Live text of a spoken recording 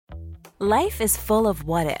Life is full of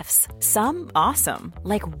what-ifs. Some awesome,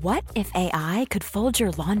 like what if AI could fold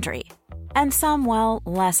your laundry? And some, well,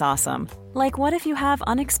 less awesome, like what if you have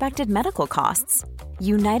unexpected medical costs?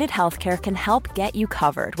 United Healthcare can help get you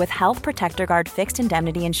covered with Health Protector Guard fixed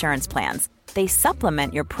indemnity insurance plans. They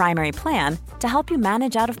supplement your primary plan to help you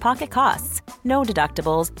manage out-of-pocket costs. No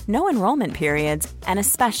deductibles, no enrollment periods, and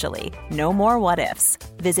especially no more what-ifs.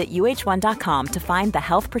 Visit uh1.com to find the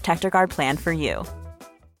Health Protector Guard plan for you.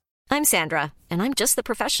 I'm Sandra, and I'm just the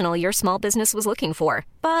professional your small business was looking for.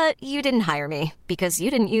 But you didn't hire me because you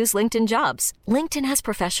didn't use LinkedIn Jobs. LinkedIn has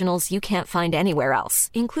professionals you can't find anywhere else,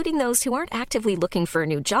 including those who aren't actively looking for a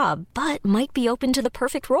new job, but might be open to the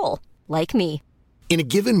perfect role, like me. In a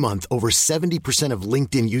given month, over 70% of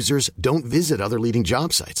LinkedIn users don't visit other leading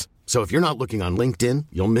job sites. So if you're not looking on LinkedIn,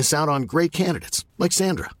 you'll miss out on great candidates like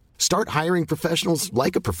Sandra. Start hiring professionals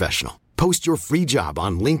like a professional. Post your free job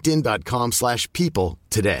on linkedin.com/people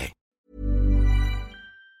today.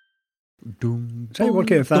 Try to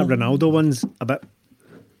work out if that Ronaldo one's a bit,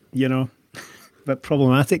 a bit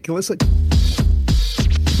problematic. Let's look.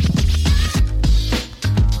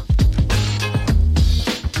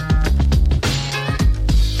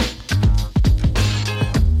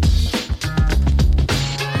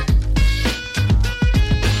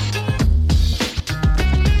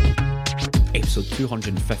 Episode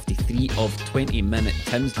 253 of 20 Minute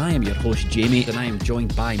Tims. I am your host, Jamie, and I am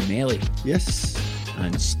joined by Melly. Yes.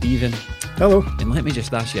 And Stephen. Hello. And let me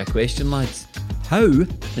just ask you a question, lads. How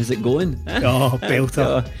is it going? Oh,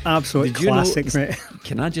 belter. Absolute classic, mate.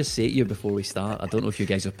 Can I just say to you before we start, I don't know if you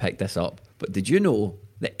guys have picked this up, but did you know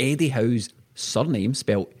that Eddie Howe's surname,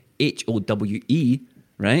 spelled Howe,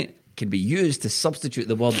 right, can be used to substitute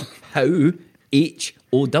the word how,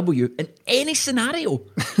 H-O-W, in any scenario,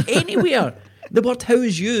 anywhere. The word how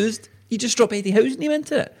is used, you just drop Eddie Howe's name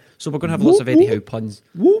into it. So we're going to have lots of Eddie Howe puns.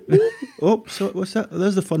 Oh, so what's that?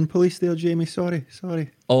 There's the fun police there, Jamie. Sorry.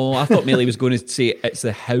 Oh, I thought Melly was going to say it's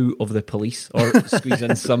the how of the police, or squeeze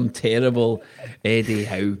in some terrible Eddie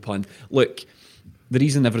Howe pun. Look, the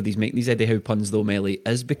reason everybody's making these Eddie Howe puns, though, Melly,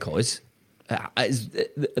 is because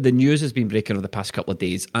the news has been breaking over the past couple of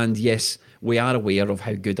days. And yes, we are aware of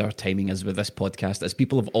how good our timing is with this podcast, as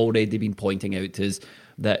people have already been pointing out to us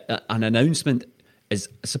that an announcement is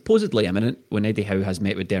supposedly imminent when Eddie Howe has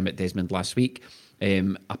met with Dermot Desmond last week.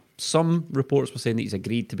 Some reports were saying that he's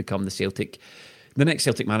agreed to become the next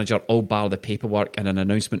Celtic manager, all bar the paperwork, and an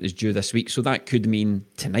announcement is due this week. So that could mean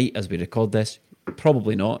tonight as we record this.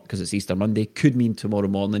 Probably not, because it's Easter Monday. Could mean tomorrow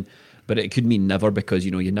morning, but it could mean never, because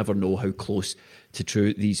you never know how close to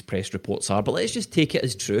true these press reports are. But let's just take it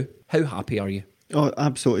as true. How happy are you? Oh,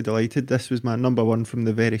 absolutely delighted. This was my number one from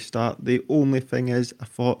the very start. The only thing is, I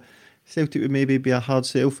thought Celtic would maybe be a hard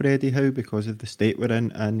sell for Eddie Howe because of the state we're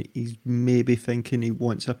in, and he's maybe thinking he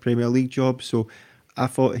wants a Premier League job. So I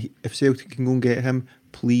thought if Celtic can go and get him,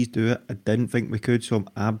 please do it. I didn't think we could, so I'm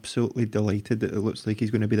absolutely delighted that it looks like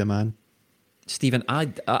he's going to be the man. Stephen,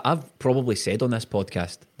 I've probably said on this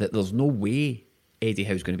podcast that there's no way Eddie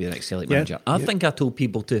Howe's going to be the next Celtic manager. I think I told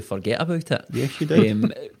people to forget about it. Yes, you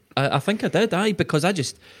did. I think I did, because I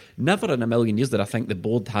just never in a million years did I think the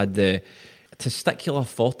board had the testicular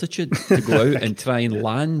fortitude to go out and try and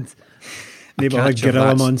land a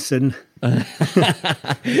Gorilla Monsoon. A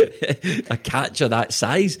catch of that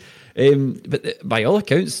size. But by all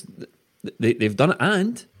accounts, they've done it,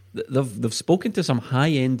 and they've spoken to some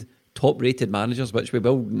high-end, top-rated managers, which we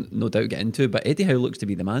will no doubt get into. But Eddie Howe looks to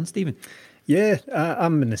be the man, Stephen. Yeah,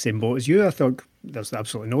 I'm in the same boat as you. I thought there's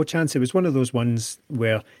absolutely no chance. It was one of those ones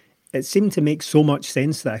where it seemed to make so much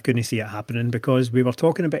sense that I couldn't see it happening, because we were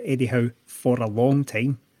talking about Eddie Howe for a long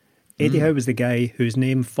time. Eddie Howe was the guy whose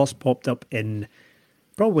name first popped up in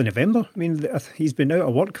probably November. I mean, he's been out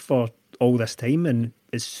of work for all this time, and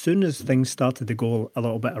as soon as things started to go a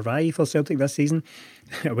little bit awry for Celtic this season,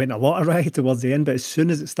 it went a lot awry towards the end, but as soon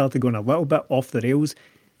as it started going a little bit off the rails,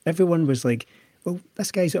 everyone was like, well,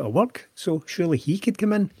 this guy's out of work, so surely he could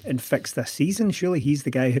come in and fix this season. Surely he's the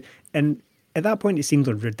guy who... And at that point, it seemed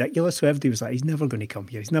ridiculous. So everybody was like, he's never going to come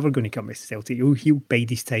here. He's never going to come to Celtic. He'll bide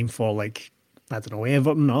his time for, like, I don't know,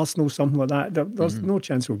 Everton, Arsenal, something like that. There's no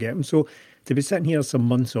chance we'll get him. So to be sitting here some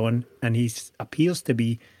months on, and he appears to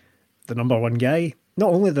be the number one guy, not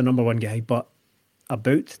only the number one guy, but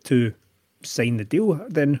about to sign the deal,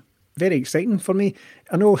 then very exciting for me.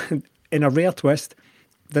 I know in a rare twist,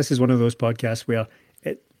 this is one of those podcasts where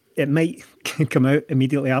it might come out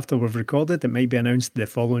immediately after we've recorded. It might be announced the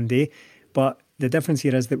following day. But the difference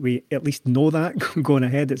here is that we at least know that going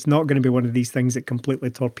ahead. It's not going to be one of these things that completely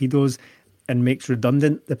torpedoes and makes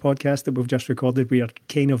redundant the podcast that we've just recorded. We are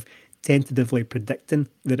kind of tentatively predicting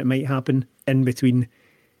that it might happen in between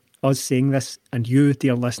us saying this and you,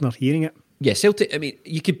 dear listener, hearing it. Yeah, Celtic, I mean,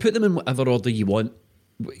 you could put them in whatever order you want.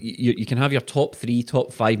 You can have your top 3,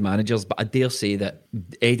 top 5 managers, but I dare say that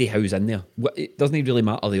Eddie Howe's in there. It doesn't even really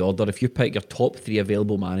matter the order. If you pick your top 3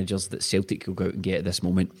 available managers that Celtic could go out and get at this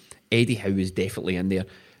moment, Eddie Howe is definitely in there.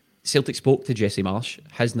 Celtic spoke to Jesse Marsh.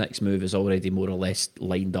 His next move is already more or less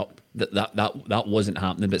lined up. That wasn't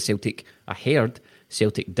happening, but Celtic, I heard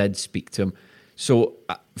Celtic did speak to him. So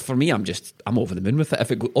for me, I'm over the moon with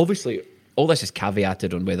it. Obviously, all this is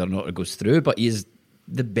caveated on whether or not it goes through, but he is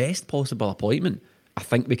the best possible appointment I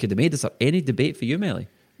think we could have made. Is there any debate for you, Melly?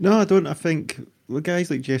 No, I don't. I think with guys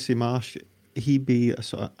like Jesse Marsh, he'd be a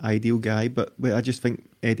sort of ideal guy, but I just think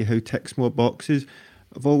Eddie Howe ticks more boxes.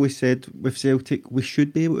 I've always said with Celtic, we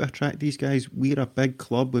should be able to attract these guys. We're a big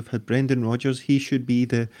club. We've had Brendan Rodgers. He should be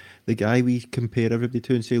the guy we compare everybody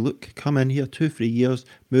to and say, look, come in here 2-3 years,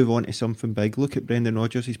 move on to something big. Look at Brendan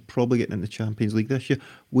Rodgers. He's probably getting in the Champions League this year.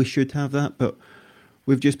 We should have that, but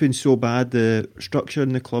we've just been so bad. The structure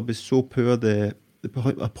in the club is so poor. The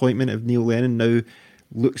appointment of Neil Lennon now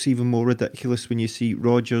looks even more ridiculous when you see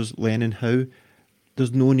Rodgers, Lennon, Howe.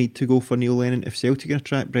 There's no need to go for Neil Lennon. If Celtic can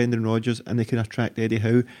attract Brendan Rodgers and they can attract Eddie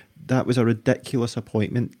Howe, that was a ridiculous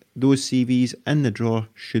appointment. Those CVs in the drawer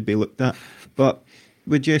should be looked at. But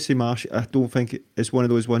with Jesse Marsh, I don't think it's one of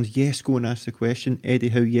those ones, yes, go and ask the question. Eddie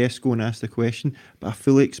Howe, yes, go and ask the question. But I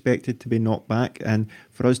fully expect it to be knocked back. And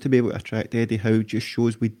for us to be able to attract Eddie Howe just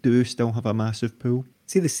shows we do still have a massive pool.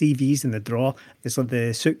 See the CVs in the drawer, it's like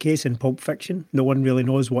the suitcase in Pulp Fiction. No one really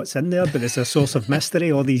knows what's in there, but it's a source of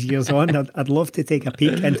mystery all these years on. I'd love to take a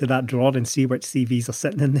peek into that drawer and see which CVs are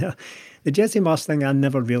sitting in there. The Jesse Marsh thing, I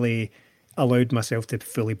never really allowed myself to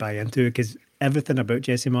fully buy into, because everything about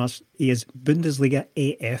Jesse Marsh, he is Bundesliga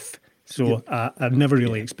AF. So I've never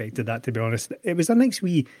really expected that, to be honest. It was a nice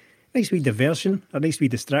wee diversion, a nice wee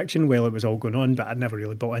distraction while it was all going on, but I never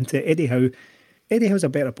really bought into it. Eddie Howe's a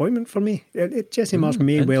better appointment for me. Jesse Marsh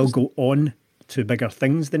may well go on to bigger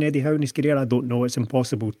things than Eddie Howe in his career. I don't know. It's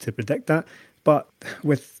impossible to predict that. But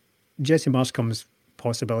with Jesse Marsh comes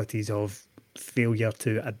possibilities of failure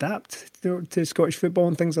to adapt to Scottish football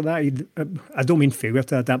and things like that. I don't mean failure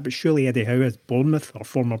to adapt, but surely Eddie Howe, as Bournemouth or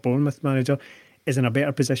former Bournemouth manager, is in a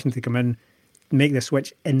better position to come in, make the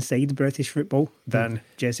switch inside British football than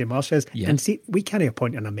Jesse Marsh is. Yeah. And see, we can't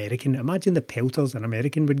appoint an American. Imagine the pelters an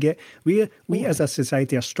American would get. We as a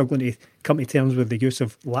society are struggling to come to terms with the use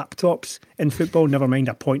of laptops in football, never mind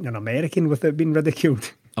appointing an American without being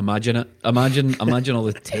ridiculed. Imagine it. Imagine all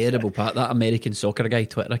the terrible part. That American soccer guy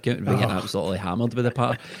Twitter account would be getting absolutely hammered with the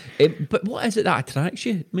part. But what is it that attracts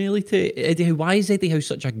you, mainly, to Eddie Howe? Why is Eddie Howe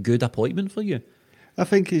such a good appointment for you? I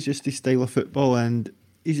think it's just his style of football, and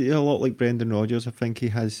he's a lot like Brendan Rodgers. I think he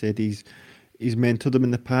has said he's mentored him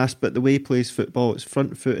in the past, but the way he plays football, it's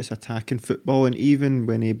front foot, it's attacking football, and even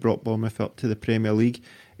when he brought Bournemouth up to the Premier League,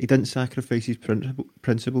 he didn't sacrifice his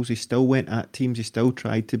principles. He still went at teams, he still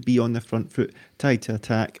tried to be on the front foot, tried to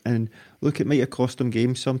attack, and look, it might have cost him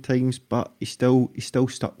games sometimes, but he still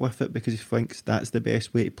stuck with it because he thinks that's the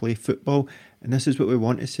best way to play football, and this is what we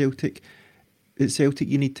want at Celtic. At Celtic,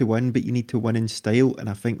 you need to win, but you need to win in style, and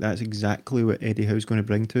I think that's exactly what Eddie Howe's going to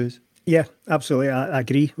bring to us. Yeah, absolutely. I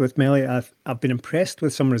agree with Melly. I've been impressed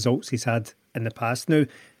with some results he's had in the past. Now,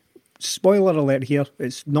 spoiler alert here,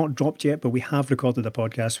 it's not dropped yet, but we have recorded a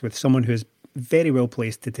podcast with someone who's very well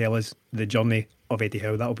placed to tell us the journey of Eddie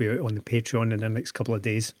Howe. That'll be out on the Patreon in the next couple of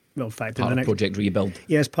days. Well, in fact, part of Project Rebuild.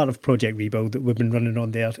 Yeah, it's part of Project Rebuild that we've been running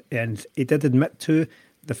on there, and he did admit to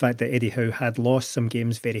the fact that Eddie Howe had lost some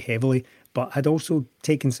games very heavily, but had also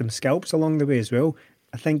taken some scalps along the way as well.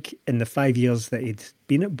 I think in the 5 years that he'd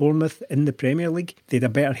been at Bournemouth in the Premier League, they had a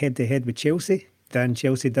better head-to-head with Chelsea than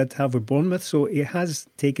Chelsea did have with Bournemouth, so he has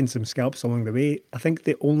taken some scalps along the way. I think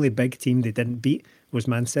the only big team they didn't beat was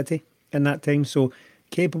Man City in that time, so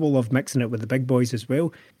capable of mixing it with the big boys as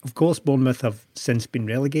well. Of course, Bournemouth have since been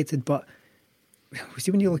relegated, but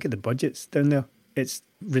see, when you look at the budgets down there, it's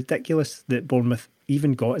ridiculous that Bournemouth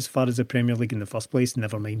even got as far as the Premier League in the first place,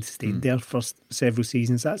 never mind stayed there for several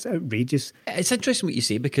seasons. That's outrageous. It's interesting what you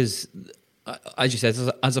say, because as you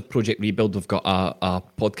said, as a Project Rebuild, we've got a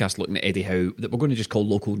podcast looking at Eddie Howe that we're going to just call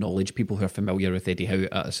Local Knowledge, people who are familiar with Eddie Howe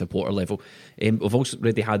at a supporter level. We've also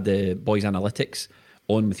already had the Boys Analytics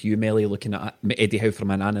on with you, Melly, looking at Eddie Howe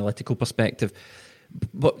from an analytical perspective.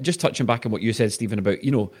 But just touching back on what you said, Stephen, about,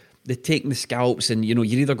 the taking the scalps, and, you're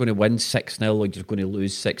either going to win 6-0 or you're going to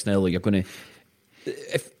lose 6-0, or you're going to...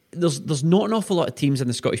 If there's not an awful lot of teams in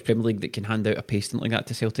the Scottish Premier League that can hand out a pasting like that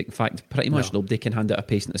to Celtic. In fact, pretty much nobody can hand out a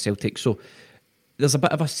pasting to Celtic. So there's a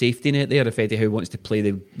bit of a safety net there if Eddie Howe wants to play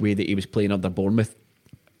the way that he was playing under Bournemouth.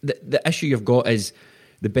 The issue you've got is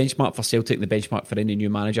the benchmark for Celtic, the benchmark for any new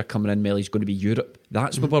manager coming in, Melly, is going to be Europe.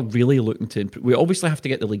 That's what we're really looking to improve. We obviously have to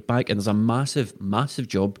get the league back, and there's a massive, massive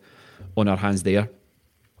job on our hands there.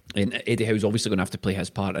 And Eddie Howe's obviously going to have to play his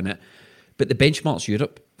part in it. But the benchmark's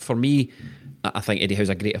Europe. For me, I think Eddie Howe's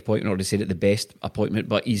a great appointment, or to say it the best appointment,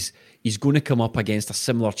 but he's going to come up against a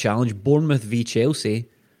similar challenge. Bournemouth v Chelsea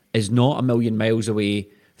is not a million miles away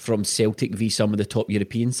from Celtic v some of the top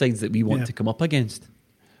European sides that we want to come up against.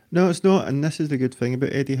 No, it's not, and this is the good thing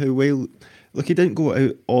about Eddie Howe. Well, look, he didn't go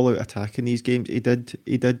out all out attacking these games. He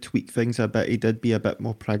did tweak things a bit. He did be a bit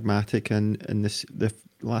more pragmatic, and in the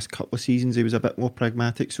last couple of seasons he was a bit more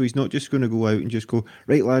pragmatic. So he's not just going to go out and just go,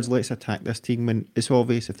 right lads, let's attack this team, when it's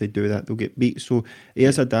obvious if they do that they'll get beat. So he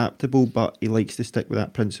is adaptable, but he likes to stick with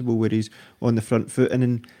that principle where he's on the front foot, and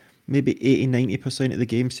in maybe 80-90% of the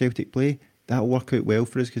games Celtic play, that'll work out well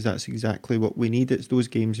for us, because that's exactly what we need. It's those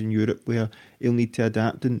games in Europe where he'll need to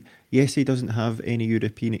adapt. And yes, he doesn't have any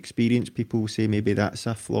European experience. People will say maybe that's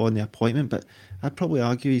a flaw in the appointment, but I'd probably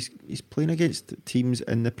argue he's playing against teams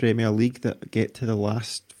in the Premier League that get to the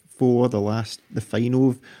last four, the final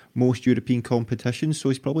of most European competitions. So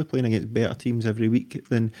he's probably playing against better teams every week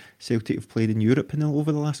than Celtic have played in Europe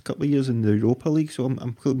over the last couple of years in the Europa League. So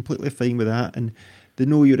I'm completely fine with that. And the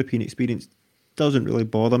no European experience doesn't really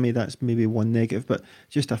bother me. That's maybe one negative, but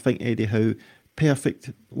just I think Eddie Howe, perfect.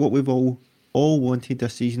 What we've all wanted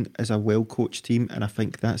this season is a well-coached team, and I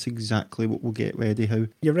think that's exactly what we'll get with Eddie Howe.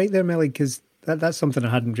 You're right there, Melly, because that's something I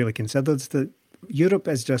hadn't really considered. It's that Europe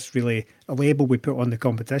is just really a label we put on the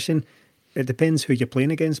competition. It depends who you're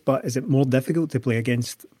playing against, but is it more difficult to play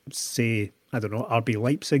against, say, I don't know, RB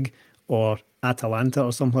Leipzig or Atalanta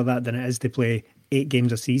or something like that than it is to play 8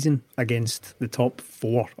 games a season against the top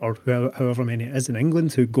 4 or however many it is in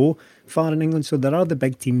England who go far in England? So there are the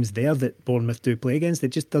big teams there that Bournemouth do play against. It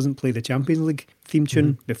just doesn't play the Champions League theme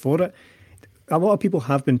tune before it. A lot of people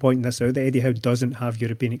have been pointing this out, that Eddie Howe doesn't have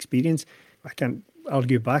European experience. I can't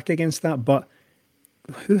argue back against that, but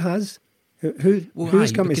who has?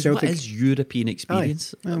 Who's come to Celtic? What is European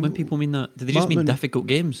experience? When people mean that, do they just mean difficult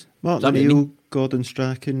games? Martin O'Neill, Gordon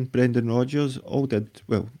Strachan, Brendan Rodgers all did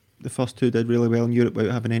well. The first 2 did really well in Europe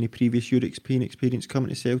without having any previous European experience coming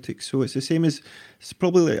to Celtic. So it's the same as, it's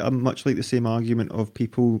probably much like the same argument of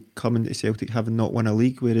people coming to Celtic having not won a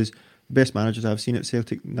league, whereas the best managers I've seen at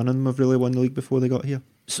Celtic, none of them have really won the league before they got here.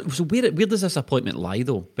 So where does this appointment lie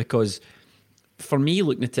though? Because for me,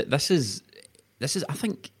 looking at it, this is I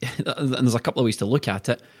think, and there's a couple of ways to look at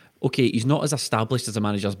it. Okay, he's not as established as a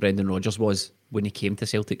manager as Brendan Rodgers was when he came to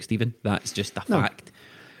Celtic, Stephen. That's just a fact.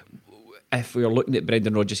 If we're looking at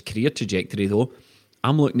Brendan Rodgers' career trajectory, though,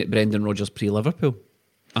 I'm looking at Brendan Rodgers pre-Liverpool.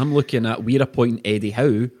 I'm looking at, we're appointing Eddie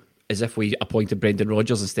Howe as if we appointed Brendan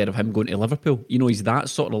Rodgers instead of him going to Liverpool. You know, he's that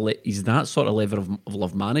sort of level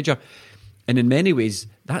of manager, and in many ways,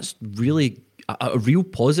 that's really a real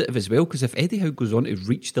positive as well. Because if Eddie Howe goes on to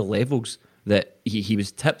reach the levels that he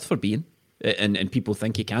was tipped for being, and people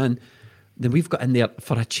think he can, then we've got in there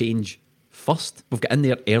for a change first. We've got in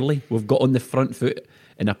there early. We've got on the front foot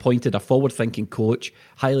and appointed a forward-thinking coach,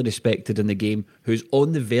 highly respected in the game, who's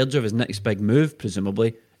on the verge of his next big move,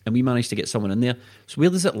 presumably, and we managed to get someone in there. So where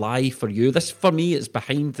does it lie for you? This, for me, is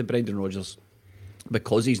behind the Brendan Rodgers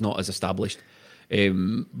because he's not as established.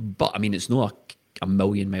 But, I mean, it's not a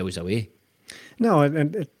million miles away. No,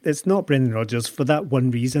 and it's not Brendan Rodgers for that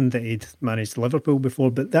one reason that he'd managed Liverpool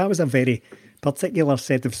before, but that was a very particular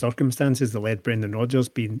set of circumstances that led Brendan Rodgers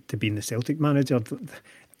to being the Celtic manager.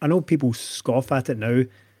 I know people scoff at it now,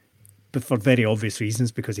 but for very obvious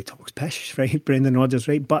reasons, because he talks pish, right? Brendan Rodgers,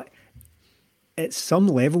 right? But at some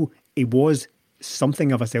level, he was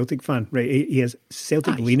something of a Celtic fan, right? He has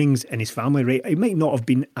Celtic leanings in his family, right? He might not have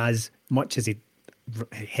been as much as he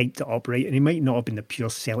hyped it up, right? And he might not have been the pure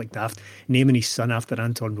Celtic daft, naming his son after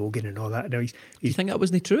Anton Rogan and all that. Now, Do you think that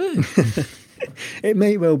wasn't true? It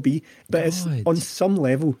might well be, but it's on some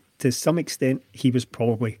level, to some extent, he was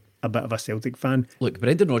probably a bit of a Celtic fan. Look,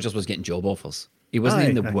 Brendan Rodgers was getting job offers. He wasn't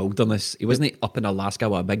in the wilderness. He wasn't up in Alaska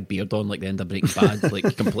with a big beard on like the end of Breaking Bad,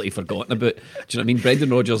 like completely forgotten about. Do you know what I mean?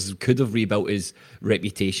 Brendan Rodgers could have rebuilt his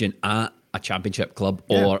reputation at a championship club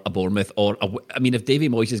or a Bournemouth. I mean, if Davy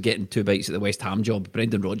Moyes is getting 2 bites at the West Ham job,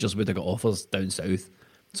 Brendan Rodgers would have got offers down south.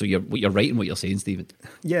 So you're right in what you're saying, Stephen.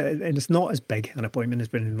 Yeah, and it's not as big an appointment as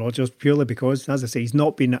Brendan Rodgers, purely because, as I say, he's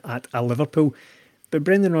not been at a Liverpool. But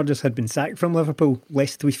Brendan Rodgers had been sacked from Liverpool,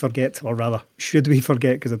 lest we forget, or rather, should we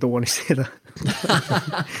forget, because I don't want to say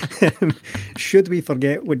that. Should we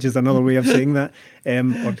forget, which is another way of saying that.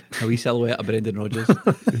 A wee silhouette of Brendan Rodgers.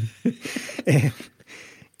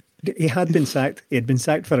 He had been sacked. He had been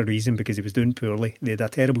sacked for a reason, because he was doing poorly. They had a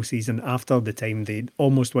terrible season after the time they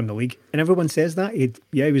almost won the league. And everyone says that. He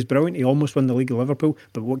was brilliant. He almost won the league at Liverpool.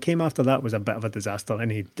 But what came after that was a bit of a disaster,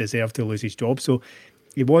 and he deserved to lose his job. So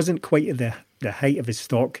he wasn't quite at the height of his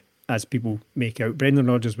stock, as people make out. Brendan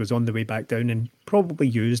Rodgers was on the way back down and probably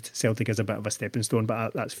used Celtic as a bit of a stepping stone,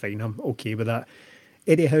 but that's fine. I'm okay with that.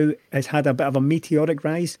 Eddie Howe has had a bit of a meteoric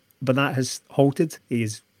rise, but that has halted.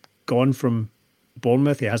 He's gone from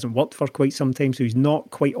Bournemouth. He hasn't worked for quite some time, so he's not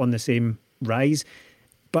quite on the same rise.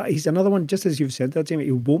 But he's another one, just as you've said there, Jamie,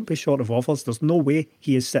 he won't be short of offers. There's no way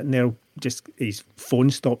he is sitting there, just his phone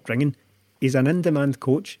stopped ringing. He's an in-demand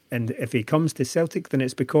coach, and if he comes to Celtic, then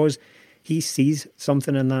it's because he sees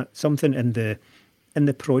something in that, something in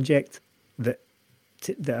the project that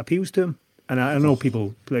appeals to him. And I know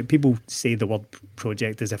people say the word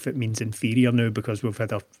project as if it means inferior now, because we've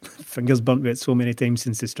had our fingers burnt with it so many times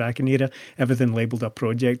since the Strachan era. Everything labelled a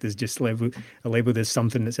project is just labelled as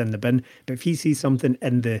something that's in the bin. But if he sees something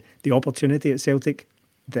in the opportunity at Celtic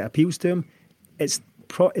that appeals to him, it's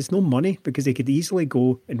no money, because he could easily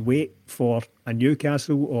go and wait for a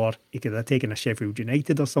Newcastle, or he could have taken a Sheffield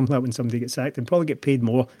United or something like that when somebody gets sacked, and probably get paid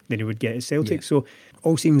more than he would get at Celtic. Yeah. So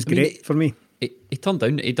all seems great for me. He turned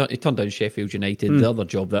down Sheffield United. The other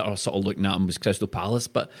job that are sort of looking at him was Crystal Palace,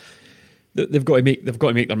 but they've got to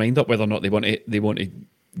make their mind up whether or not they want to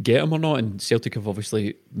get him or not. And Celtic have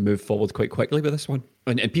obviously moved forward quite quickly with this one.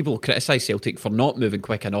 And people criticise Celtic for not moving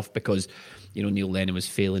quick enough, because Neil Lennon was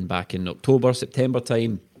failing back in October, September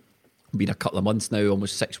time. Been a couple of months now,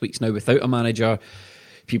 almost 6 weeks now without a manager.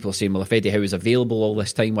 People are saying, well, if Eddie Howe is available all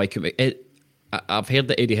this time, why couldn't we? I've heard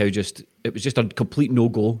that Eddie Howe it was just a complete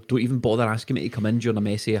no-go. Don't even bother asking me to come in during a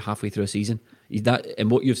messy halfway through a season. And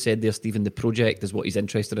what you've said there, Stephen, the project is what he's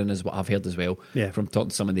interested in, is what I've heard as well. Yeah. From talking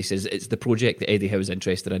to someone, he says it's the project that Eddie Howe is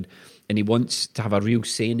interested in, and he wants to have a real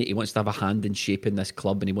say in it. He wants to have a hand in shaping this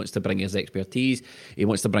club, and he wants to bring his expertise. He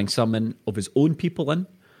wants to bring some of his own people in.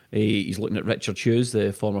 He's looking at Richard Hughes,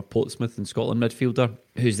 the former Portsmouth and Scotland midfielder,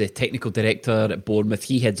 who's the technical director at Bournemouth.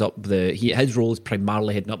 He heads up his role is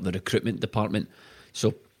primarily heading up the recruitment department.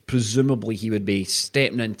 So presumably he would be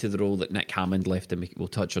stepping into the role that Nick Hammond left, and we'll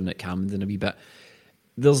touch on Nick Hammond in a wee bit.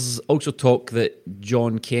 There's also talk that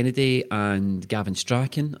John Kennedy and Gavin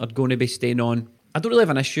Strachan are going to be staying on. I don't really have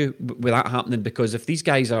an issue with that happening, because if these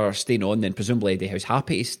guys are staying on, then presumably Eddie Howe's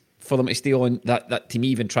happy for them to stay on. That to me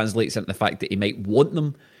even translates into the fact that he might want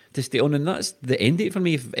them to stay on, and that's the end of it for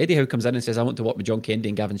me. If Eddie Howe comes in and says, I want to work with John Kennedy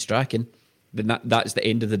and Gavin Strachan, then that's the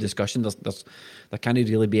end of the discussion. There can't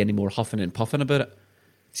really be any more huffing and puffing about it.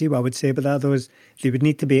 See, what I would say about that, though, is they would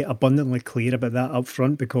need to be abundantly clear about that up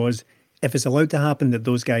front, because if it's allowed to happen that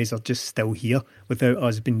those guys are just still here without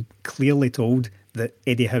us being clearly told that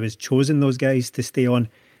Eddie Howe has chosen those guys to stay on,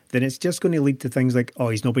 then it's just going to lead to things like,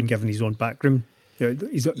 he's not been given his own backroom.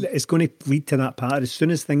 It's going to lead to that part. As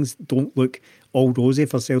soon as things don't look all rosy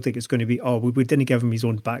for Celtic, it's going to be, we didn't give him his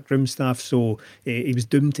own backroom staff, so he was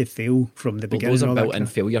doomed to fail from the beginning. Those are built-in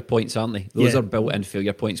failure points, aren't they? Those are built-in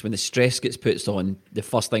failure points. When the stress gets put on, the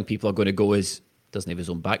first thing people are going to go is, doesn't have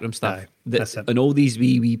his own backroom staff. That's it. And all these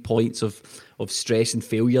wee points of stress and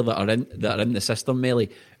failure that are in the system,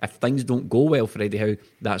 Melly, if things don't go well for Eddie Howe,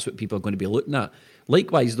 that's what people are going to be looking at.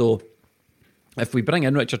 Likewise, though, if we bring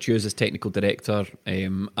in Richard Hughes as technical director,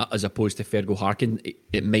 as opposed to Fergal Harkin,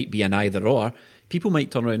 it might be an either or. People might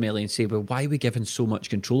turn around, Melly, and say, well, why are we giving so much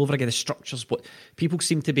control over again? The structures, what people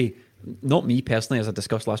seem to be, not me personally, as I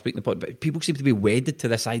discussed last week in the pod, but people seem to be wedded to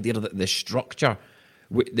this idea that the structure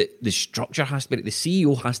has to be, the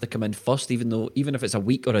CEO has to come in first, even if it's a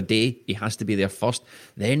week or a day, he has to be there first.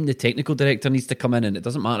 Then the technical director needs to come in, and it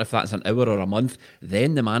doesn't matter if that's an hour or a month.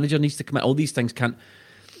 Then the manager needs to come in. All these things can't.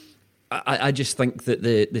 I just think that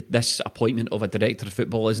this appointment of a director of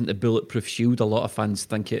football isn't the bulletproof shield a lot of fans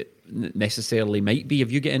think it necessarily might be.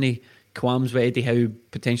 Have you got any qualms with Eddie Howe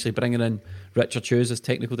potentially bringing in Richard Hughes as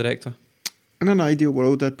technical director? In an ideal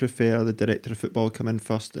world, I'd prefer the director of football come in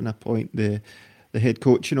first and appoint the head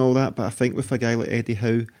coach and all that. But I think with a guy like Eddie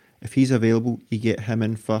Howe, if he's available, you get him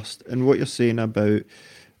in first. And what you're saying about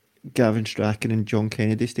Gavin Strachan and John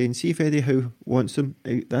Kennedy staying, see if Eddie Howe wants him,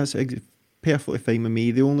 that's perfectly fine with me.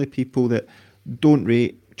 The only people that don't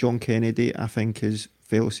rate John Kennedy, I think, is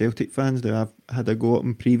fellow Celtic fans. Now, I've had a go at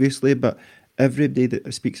him previously, but everybody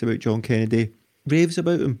that speaks about John Kennedy raves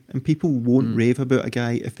about him, and people won't rave about a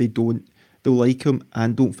guy if they'll like him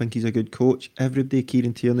and don't think he's a good coach. Everybody,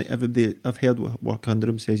 Kieran Tierney, everybody I've heard work under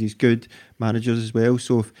him says he's good. Managers as well.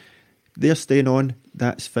 So if they're staying on,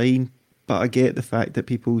 that's fine. But I get the fact that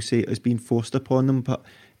people say it has been forced upon them. But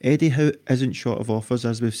Eddie Howe isn't short of offers,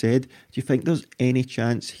 as we've said. Do you think there's any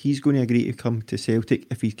chance he's going to agree to come to Celtic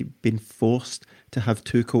if he's been forced to have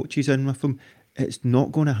 2 coaches in with him? It's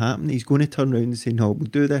not going to happen. He's going to turn around and say, no, we'll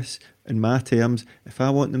do this in my terms. If I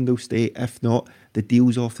want them, they'll stay. If not, the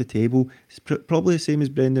deal's off the table. It's probably the same as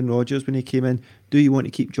Brendan Rodgers when he came in. Do you want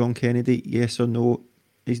to keep John Kennedy? Yes or no?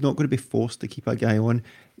 He's not going to be forced to keep a guy on.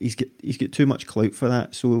 He's got too much clout for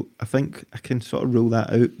that. So I think I can sort of rule that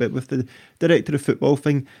out. But with the director of football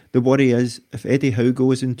thing, the worry is if Eddie Howe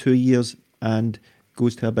goes in 2 years and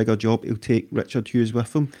goes to a bigger job, he'll take Richard Hughes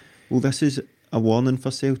with him. Well, this is a warning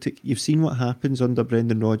for Celtic. You've seen what happens under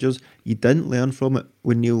Brendan Rodgers. You didn't learn from it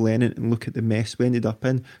with Neil Lennon, and look at the mess we ended up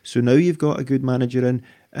in. So now you've got a good manager in.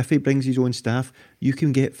 If he brings his own staff, you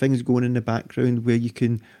can get things going in the background where you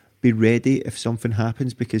can be ready if something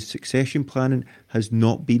happens, because succession planning has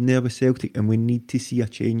not been there with Celtic and we need to see a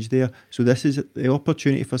change there. So this is the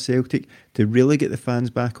opportunity for Celtic to really get the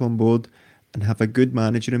fans back on board and have a good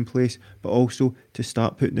manager in place, but also to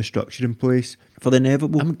start putting the structure in place for the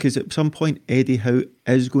inevitable, because at some point Eddie Howe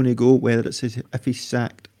is going to go, whether it's if he's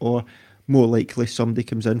sacked or more likely somebody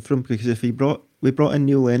comes in for him. Because if we brought in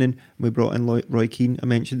Neil Lennon and we brought in Roy Keane, I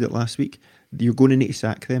mentioned it last week, you're going to need to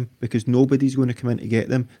sack them because nobody's going to come in to get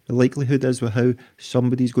them. The likelihood is with Howe,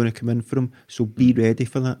 somebody's going to come in for them, so be ready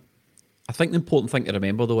for that. I think the important thing to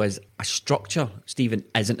remember though is a structure, Stephen,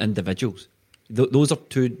 isn't individuals. Those are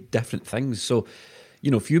 2 different things. So,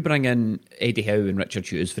 if you bring in Eddie Howe and Richard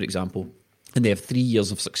Hughes, for example, and they have 3 years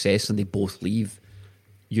of success and they both leave,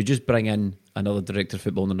 you just bring in another director of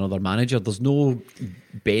football and another manager. There's no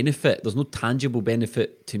benefit, there's no tangible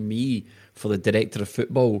benefit to me for the director of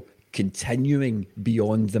football continuing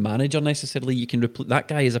beyond the manager necessarily. You can that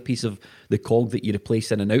guy is a piece of the cog that you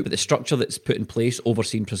replace in and out, but the structure that's put in place,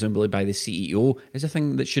 overseen presumably by the CEO, is a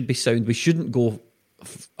thing that should be sound. We shouldn't go,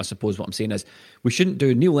 I suppose what I'm saying is, we shouldn't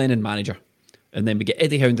do Neil Lennon manager and then we get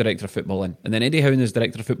Eddie Howe director of football in, and then Eddie Howe as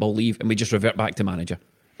director of football leave and we just revert back to manager.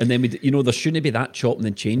 And then there shouldn't be that chopping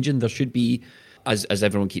and changing. There should be, as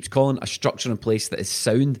everyone keeps calling, a structure in place that is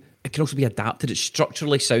sound. It can also be adapted. It's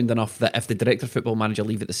structurally sound enough that if the director of football manager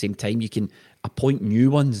leave at the same time, you can appoint new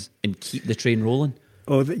ones and keep the train rolling.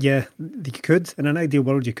 Oh, yeah, you could. In an ideal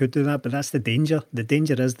world, you could do that, but that's the danger. The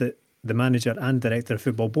danger is that the manager and director of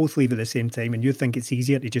football both leave at the same time, and you think it's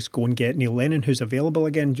easier to just go and get Neil Lennon, who's available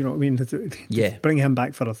again. Do you know what I mean? Yeah. Bring him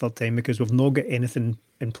back for a third time because we've not got anything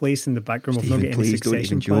in place in the background. We've not got any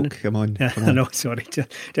succession planning. Come on. I know, sorry.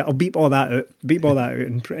 I'll beep all that out. Beep all that out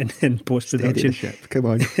in post-production. Steady the ship. Come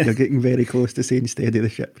on. You're getting very close to saying steady the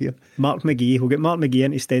ship here. Mark McGee. We'll get Mark McGee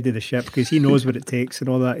in to steady the ship because he knows what it takes and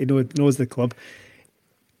all that. He knows the club.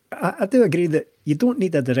 I do agree that you don't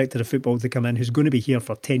need a director of football to come in who's going to be here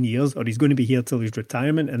for 10 years or he's going to be here till his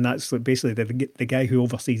retirement, and that's basically the guy who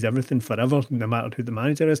oversees everything forever, no matter who the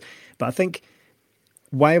manager is. But I think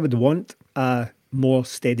why I would want a more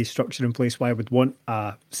steady structure in place, why I would want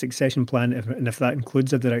a succession plan, and if that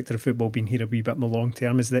includes a director of football being here a wee bit more long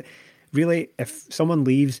term, is that really if someone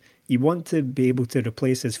leaves, you want to be able to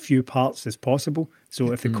replace as few parts as possible.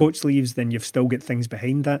 So if the coach leaves, then you've still got things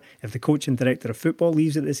behind that. If the coach and director of football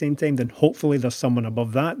leaves at the same time, then hopefully there's someone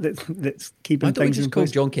above that's keeping things in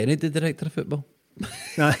place. John Kennedy the director of football?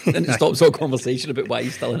 And it stops all conversation about why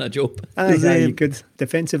he's still in a job. You could.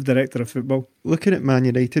 Defensive director of football. Looking at Man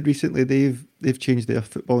United recently, they've changed their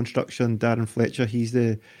football instruction. Darren Fletcher, he's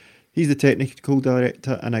the technical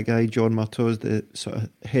director, and a guy, John Murtaugh, is the sort of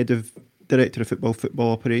head of director of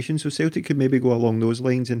football operations. So Celtic could maybe go along those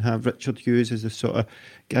lines and have Richard Hughes as the sort of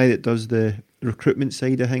guy that does the recruitment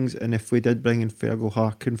side of things. And if we did bring in Fergal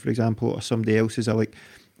Harkin, for example, or somebody else as a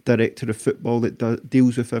director of football that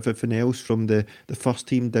deals with everything else from the first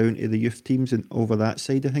team down to the youth teams and over that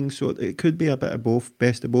side of things. So it could be a bit of both,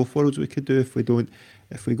 best of both worlds we could do if we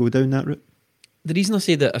go down that route. The reason I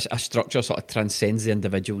say that a structure sort of transcends the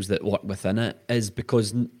individuals that work within it is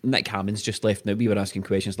because Nick Hammond's just left now. We were asking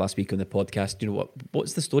questions last week on the podcast. You know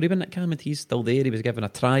what's the story with Nick Hammond? He's still there. He was given a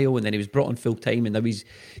trial and then he was brought on full time, and now he's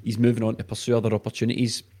moving on to pursue other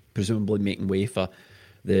opportunities, presumably making way for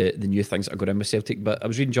the new things that are going on with Celtic. But I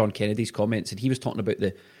was reading John Kennedy's comments, and he was talking about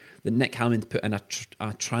the Nick Hammond put in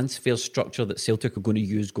a transfer structure that Celtic are going to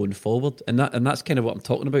use going forward, and that's kind of what I'm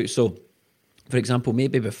talking about. So, for example,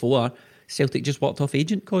 maybe before Celtic just worked off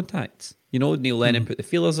agent contacts. You know, Neil Lennon put the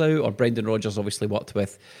feelers out, or Brendan Rodgers obviously worked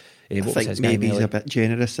with. I think maybe he's a bit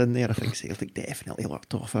generous in there. I think Celtic definitely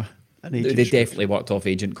worked off an agent. They definitely worked off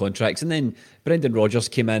agent contracts, and then Brendan Rodgers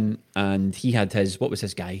came in and he had what was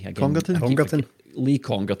his guy again? Congerton. Lee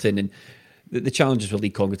Congerton, and the challenges with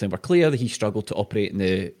Lee Congerton were clear. That he struggled to operate in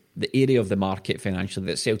the area of the market financially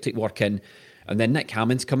that Celtic work in. And then Nick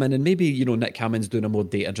Hammond's come in, and maybe, you know, Nick Hammond's doing a more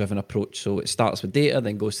data-driven approach. So it starts with data,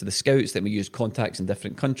 then goes to the scouts, then we use contacts in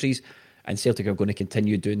different countries. And Celtic are going to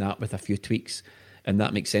continue doing that with a few tweaks. And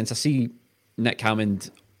that makes sense. I see Nick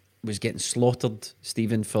Hammond was getting slaughtered,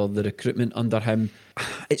 Stephen, for the recruitment under him.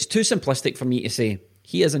 It's too simplistic for me to say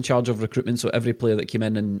he is in charge of recruitment, so every player that came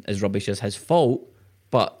in and is rubbish is his fault.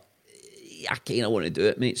 But I kind of want to do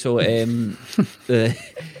it, mate. So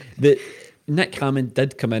Nick Hammond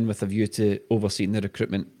did come in with a view to overseeing the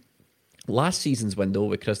recruitment. Last season's window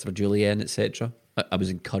with Christopher Jullien, etc., I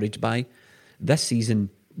was encouraged by. This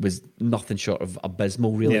season was nothing short of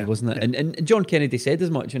abysmal, really, wasn't it? Yeah. And John Kennedy said as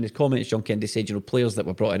much in his comments. John Kennedy said, you know, players that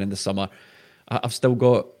were brought in the summer have still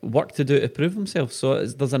got work to do to prove themselves. So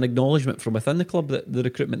there's an acknowledgement from within the club that the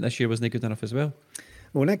recruitment this year wasn't good enough as well.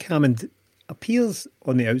 Well, Nick Hammond appears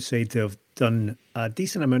on the outside to have done a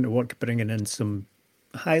decent amount of work bringing in some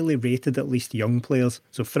highly rated, at least young players.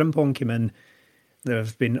 So Frimpong came in. There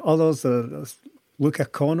have been others. There's Luca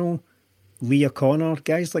Connell, Lee O'Connor,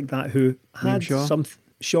 guys like that who had some...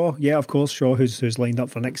 Shaw, yeah, of course, Shaw, who's lined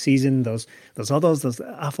up for next season. There's others. There's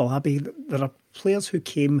Afolabi. There are players who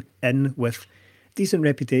came in with decent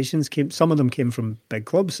reputations. Some of them came from big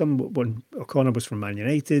clubs. When O'Connor was from Man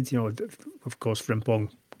United, you know, of course,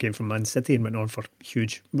 Frimpong came from Man City and went on for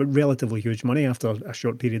relatively huge money after a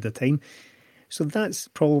short period of time. So that's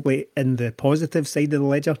probably in the positive side of the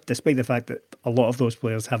ledger, despite the fact that a lot of those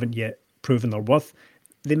players haven't yet proven their worth.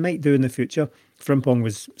 They might do in the future. Frimpong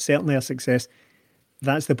was certainly a success.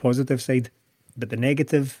 That's the positive side, but the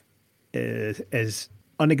negative is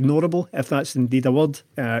unignorable, if that's indeed a word,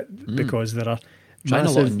 because there are trying a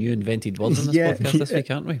lot of new invented words in this podcast this week,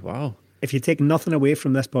 aren't we? Wow. If you take nothing away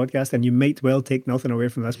from this podcast, and you might well take nothing away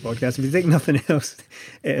from this podcast, if you take nothing else,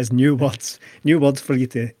 it is new words for you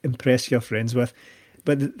to impress your friends with.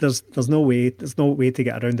 But there's no way to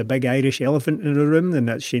get around the big Irish elephant in the room, and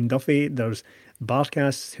that's Shane Duffy. There's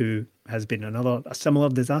Barkas, who has been a similar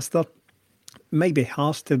disaster. Might be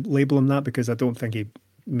harsh to label him that because I don't think he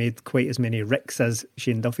made quite as many ricks as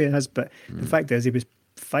Shane Duffy has, but the fact is he was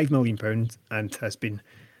 £5 million and has been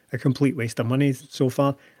a complete waste of money so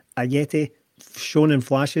far. Ajeti, shown in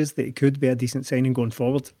flashes that he could be a decent signing going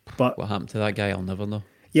forward, but what happened to that guy, I'll never know.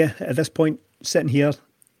 Yeah, at this point, sitting here,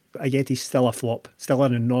 Ajeti's still a flop, still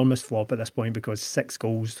an enormous flop at this point because 6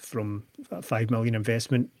 goals from a £5 million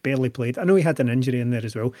investment, barely played. I know he had an injury in there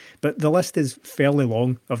as well, but the list is fairly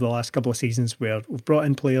long of the last couple of seasons where we've brought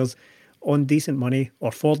in players on decent money,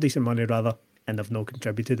 or for decent money rather, and they've not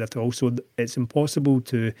contributed at all. So it's impossible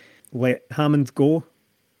to let Hammond go,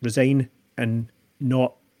 resign, and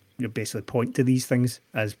not basically point to these things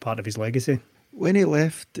as part of his legacy. When he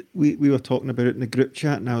left, we were talking about it in the group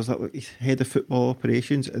chat, and I was like, look, he's head of football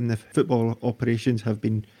operations, and the football operations have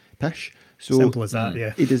been pish. So simple as that,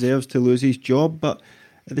 yeah. He deserves to lose his job, but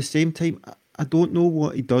at the same time, I don't know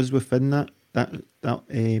what he does within that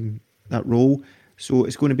role. So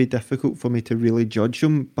it's going to be difficult for me to really judge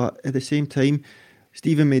him. But at the same time,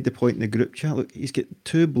 Stephen made the point in the group chat, look, he's got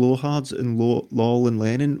 2 blowhards in Lol and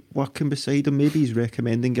Lennon working beside him. Maybe he's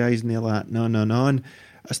recommending guys and they're like, no. And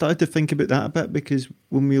I started to think about that a bit because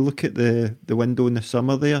when we look at the window in the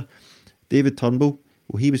summer there, David Turnbull,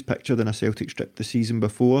 well, he was pictured in a Celtic strip the season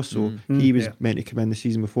before, so he was meant to come in the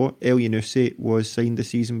season before. El Yunusi was signed the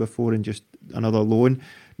season before and just another loan.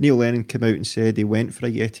 Neil Lennon came out and said he went for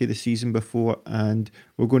Ajeti the season before and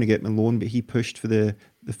we're going to get him a loan, but he pushed for the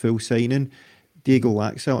full signing. Diego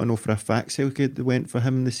Laxalt, I know for a fact Celtic went for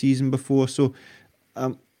him the season before, so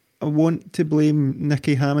I want to blame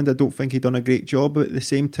Nicky Hammond. I don't think he done a great job, but at the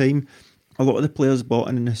same time, a lot of the players bought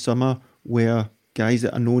in the summer were guys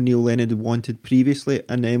that I know Neil Lennon had wanted previously,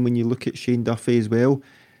 and then when you look at Shane Duffy as well,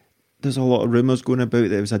 there's a lot of rumours going about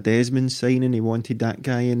that it was a Desmond signing, he wanted that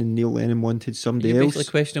guy in, and Neil Lennon wanted somebody else. You're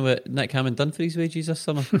basically questioning what Nick Hammond done for his wages this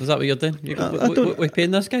summer. Is that what you're doing? What we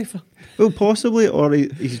paying this guy for? Well, possibly, or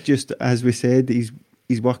he's just, as we said, he's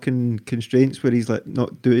working constraints where he's like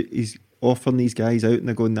he's offering these guys out and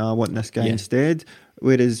they're going, nah, I want this guy instead.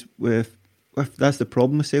 Whereas with that's the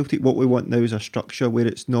problem with Celtic. What we want now is a structure where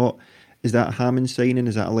it's not, is that a Hammond signing?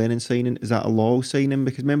 Is that a Lennon signing? Is that a Law signing?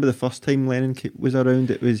 Because remember the first time Lennon was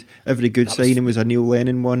around, it was every good signing was a Neil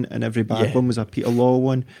Lennon one and every bad one was a Peter Law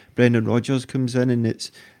one. Brendan Rodgers comes in and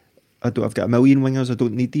it's, I've got a million wingers, I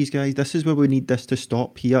don't need these guys. This is where we need this to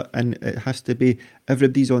stop here, and it has to be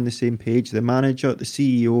everybody's on the same page. The manager, the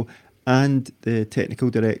CEO and the technical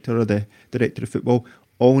director or the director of football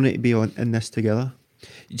all need to be in this together.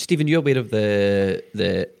 Stephen, you're aware of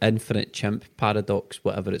the infinite chimp paradox,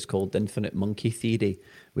 whatever it's called, the infinite monkey theory,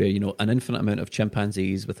 where, you know, an infinite amount of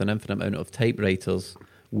chimpanzees with an infinite amount of typewriters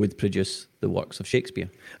would produce the works of Shakespeare.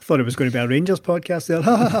 I thought it was going to be a Rangers podcast there.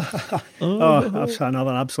 That's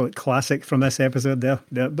another absolute classic from this episode there.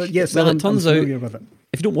 But yes, Well, it turns out, with it.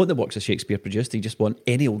 if you don't want the works of Shakespeare produced, you just want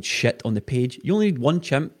any old shit on the page, you only need one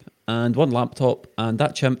chimp and one laptop, and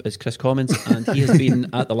that chimp is Chris Commons, and he has been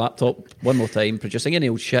at the laptop one more time producing any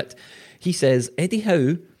old shit. He says Eddie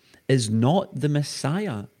Howe is not the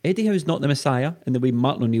Messiah. Eddie Howe is not the Messiah in the way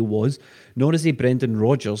Martin O'Neill was, nor is he Brendan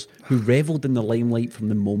Rodgers, who revelled in the limelight from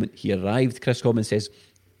the moment he arrived. Chris Commons says,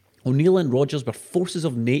 O'Neill and Rodgers were forces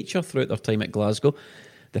of nature throughout their time at Glasgow.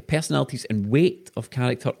 The personalities and weight of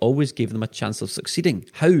character always gave them a chance of succeeding.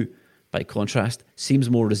 Howe, by contrast, seems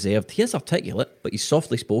more reserved. He is articulate, but he's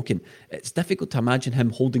softly spoken. It's difficult to imagine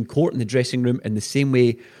him holding court in the dressing room in the same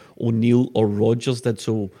way O'Neill or Rodgers did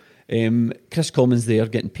so. Chris Commons there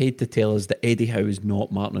getting paid to tell us that Eddie Howe is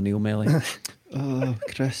not Martin O'Neill, Melly. Oh,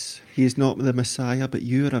 Chris, he is not the Messiah, but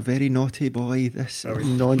you're a very naughty boy. This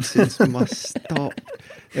nonsense must stop.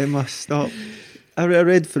 It must stop. I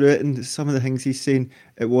read through it, and some of the things he's saying,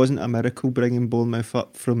 it wasn't a miracle bringing Bournemouth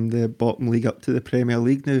up from the bottom league up to the Premier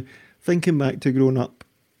League. Now, thinking back to growing up,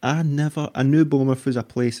 I knew Bournemouth was a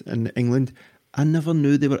place in England. I never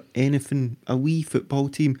knew they were anything, a wee football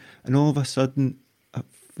team, and all of a sudden,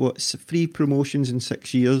 3 promotions in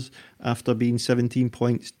 6 years after being 17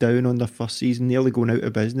 points down on their first season, nearly going out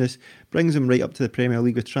of business, brings them right up to the Premier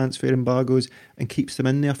League with transfer embargoes and keeps them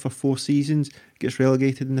in there for 4 seasons, gets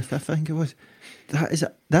relegated in the 5th, I think it was.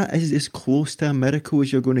 That is as close to a miracle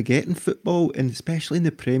as you're going to get in football, and especially in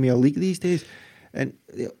the Premier League these days. And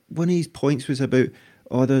one of his points was about,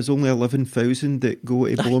 there's only 11,000 that go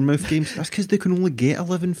to Bournemouth games. That's because they can only get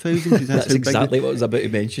 11,000. That's exactly what I was about to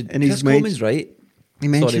mention. And Chris Commons, right? He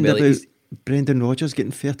mentioned about Brendan Rodgers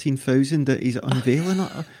getting 13,000 that he's unveiling.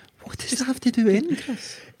 What does that have to do in,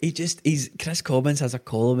 Chris? Chris Commons has a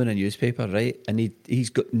column in a newspaper, right? And he's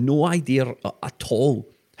got no idea at all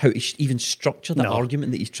how to even structure the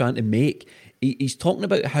argument that he's trying to make. He's talking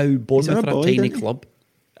about how Bournemouth are a tiny club.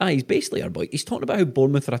 He's basically our boy. He's talking about how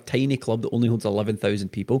Bournemouth are a tiny club that only holds 11,000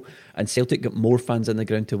 people, and Celtic got more fans in the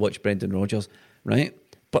ground to watch Brendan Rodgers, right?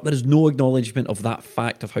 But there is no acknowledgement of that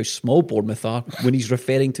fact of how small Bournemouth are when he's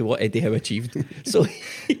referring to what Eddie Howe achieved. So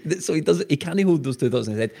he can't hold those two thoughts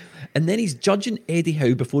in his head. And then he's judging Eddie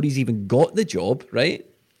Howe before he's even got the job, right?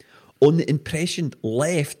 On the impression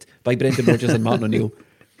left by Brendan Rodgers and Martin O'Neill.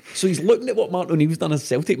 So he's looking at what Martin O'Neill's done as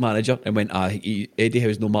Celtic manager and went, Eddie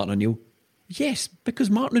Howe's no Martin O'Neill. Yes, because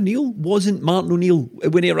Martin O'Neill wasn't Martin O'Neill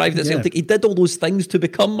when he arrived at Celtic. He did all those things to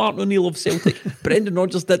become Martin O'Neill of Celtic. Brendan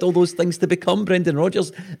Rodgers did all those things to become Brendan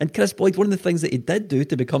Rodgers. And Chris Boyd, one of the things that he did do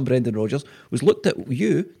to become Brendan Rodgers was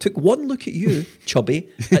took one look at you, chubby,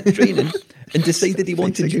 at training, and decided he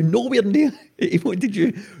wanted you nowhere near. He wanted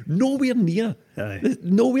you nowhere near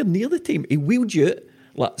the team. He wheeled you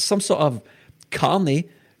like some sort of carny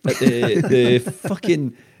at the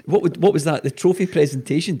fucking... What was that? The trophy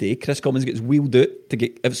presentation day. Chris Commons gets wheeled out to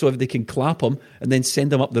get so if they can clap him and then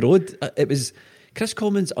send him up the road. It was Chris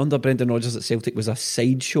Commons under Brendan Rodgers at Celtic was a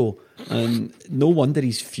sideshow, and no wonder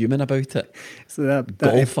he's fuming about it. So that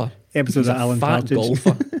golfer episode of Alan Partridge,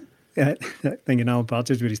 golfer. That thing in Alan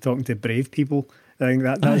Partridge where he's talking to brave people. I think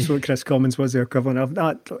that's what Chris Commons was the equivalent of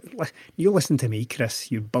that. You listen to me,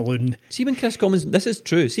 Chris, you balloon. See, when Chris Commons, this is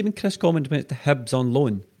true. See, when Chris Commons went to Hibs on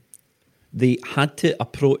loan, they had to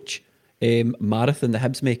approach Marathon, the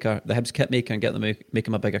Hibs kit maker, and get them to make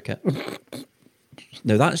him a bigger kit.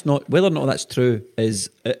 Now, that's not, whether or not that's true is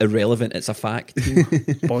irrelevant. It's a fact.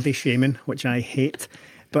 Body shaming, which I hate.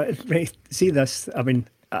 But right, see this. I mean,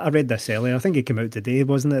 I read this earlier. I think it came out today,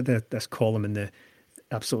 wasn't it? This column in the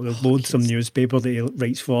absolutely loathsome newspaper that he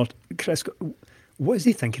writes for. Chris, what is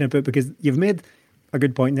he thinking about? Because you've made a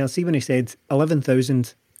good point there. See when he said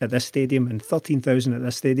 11,000 at this stadium and 13,000 at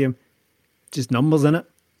this stadium. Just numbers in it.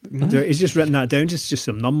 He's just written that down, just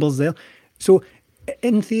some numbers there. So,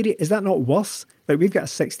 in theory, is that not worse? Like, we've got a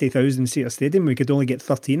 60,000 seater stadium, we could only get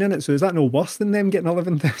 13 in it, so is that no worse than them getting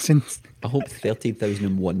 11,000? I hope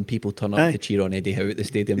 13,001 people turn up to cheer on Eddie Howe at the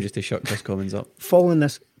stadium just to shut Chris Commons up. Following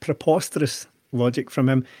this preposterous logic from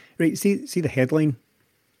him, right, see the headline,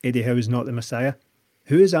 Eddie Howe is not the Messiah.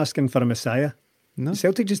 Who is asking for a Messiah? No.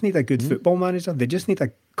 Celtic just need a good football manager. They just need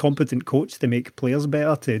a competent coach to make players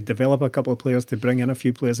better, to develop a couple of players, to bring in a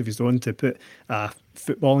few players of his own, to put a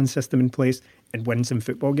footballing system in place and win some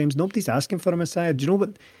football games. Nobody's asking for a Messiah. Do you know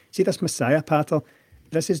what? See this Messiah patter?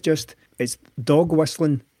 This is just, it's dog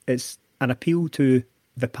whistling. It's an appeal to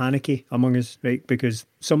the panicky among us, right? Because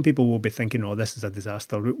some people will be thinking, this is a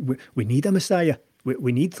disaster. We need a Messiah.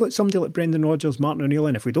 We need somebody like Brendan Rodgers, Martin O'Neill,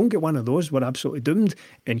 and if we don't get one of those, we're absolutely doomed.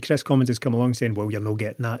 And Chris Commons has come along saying, well, you're not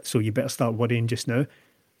getting that, so you better start worrying just now.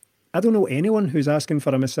 I don't know anyone who's asking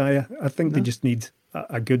for a messiah. I think they just need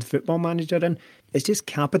a good football manager in. It's just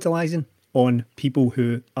capitalising on people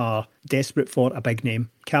who are desperate for a big name,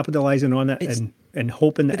 capitalising on it and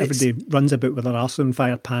hoping that everybody runs about with their arse on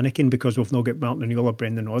fire, panicking because we've not got Martin O'Neill or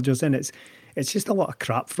Brendan Rodgers in. It's just a lot of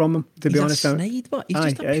crap from him, to be honest. He's a snide, but he's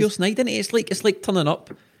just a pure snide, isn't he? It's like turning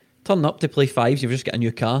up to play fives. You've just got a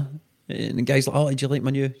new car, and the guy's like, "Oh, do you like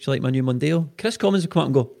my new Mondeo?" Chris Commons will come out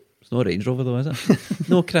and go, "It's not a Range Rover though, is it?"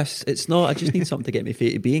 "No, Chris, it's not. I just need something to get me from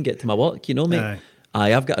A to B and get to my work. You know, mate.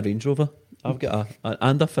 I've got a Range Rover. I've got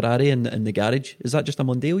a Ferrari in the garage. Is that just a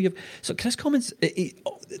Mondeo?" So Chris Commons, the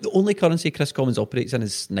only currency Chris Commons operates in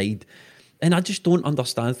is snide, and I just don't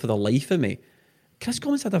understand for the life of me. Chris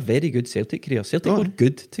Commons had a very good Celtic career. Celtic were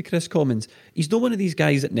good to Chris Commons. He's not one of these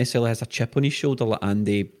guys that necessarily has a chip on his shoulder like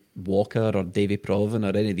Andy Walker or Davy Provan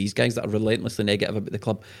or any of these guys that are relentlessly negative about the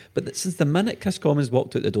club. But since the minute Chris Commons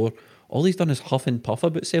walked out the door, all he's done is huff and puff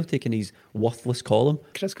about Celtic and his worthless column.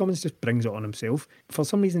 Chris Commons just brings it on himself. For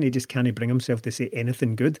some reason, he just can't bring himself to say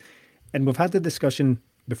anything good. And we've had the discussion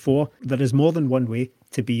before. There is more than one way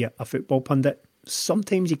to be a football pundit.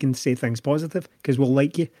 Sometimes you can say things positive because we'll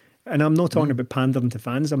like you. And I'm not talking about pandering to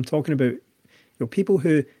fans. I'm talking about people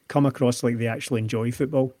who come across like they actually enjoy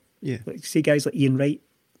football. Yeah. Like, see guys like Ian Wright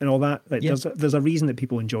and all that. Like, there's a reason that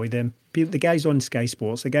people enjoy them. The guys on Sky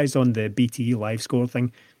Sports, the guys on the BT live score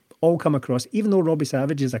thing, all come across, even though Robbie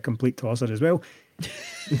Savage is a complete tosser as well,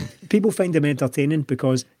 people find him entertaining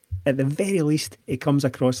because at the very least he comes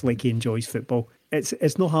across like he enjoys football.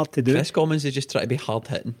 It's not hard to do. Chris Commons is just trying to be hard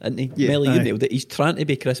hitting, isn't he? Yeah, Melly, you nailed it. He's trying to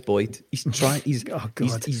be Chris Boyd. He's trying. He's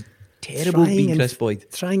terrible being Chris Boyd.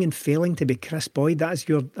 Trying and failing to be Chris Boyd. That's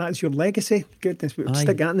your legacy. Goodness,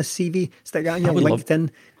 stick that in the CV. Stick that in your LinkedIn.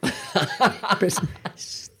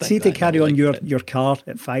 See, to carry on your car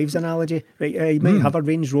at fives analogy, right? You might have a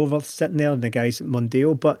Range Rover sitting there and the guy's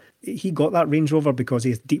Mondeo, but he got that Range Rover because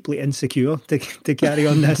he's deeply insecure to carry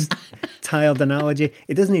on this tired analogy.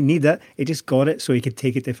 He doesn't need it. He just got it so he could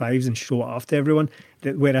take it to fives and show it off to everyone.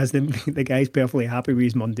 Whereas the guy's perfectly happy with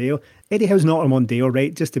his Mondeo. Eddie Howe's not a Mondeo,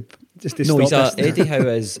 right? Just to no, stop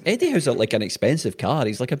this. Eddie Howe's like an expensive car.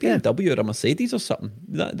 He's like a BMW or a Mercedes or something.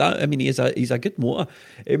 I mean, he's a good motor.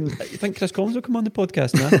 You think Chris Commons will come on the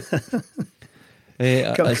podcast now?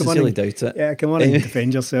 I sincerely doubt it. Yeah, come on and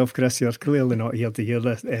defend yourself, Chris. You're clearly not here to hear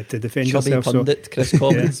this, to defend chubby yourself. Pundit Chris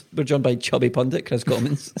Commons. We're joined by chubby pundit Chris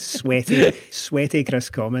Commons. sweaty Chris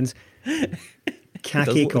Commons.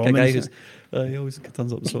 Khaki Commons. He always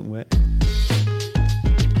turns up with something wet.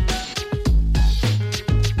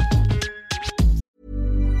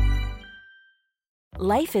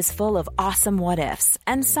 Life is full of awesome what-ifs,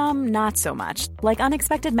 and some not so much, like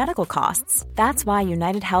unexpected medical costs. That's why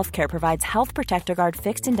United Healthcare provides Health Protector Guard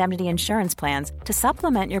fixed indemnity insurance plans to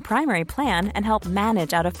supplement your primary plan and help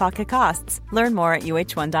manage out-of-pocket costs. Learn more at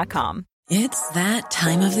uh1.com. It's that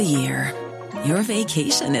time of the year. Your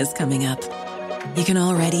vacation is coming up. You can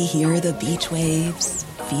already hear the beach waves,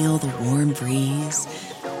 feel the warm breeze,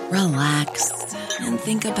 relax, and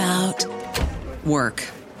think about work.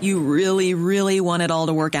 You really, really want it all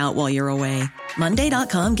to work out while you're away.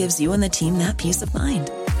 Monday.com gives you and the team that peace of mind.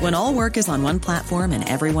 When all work is on one platform and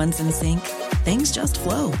everyone's in sync, things just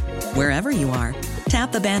flow. Wherever you are,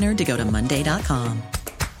 tap the banner to go to Monday.com.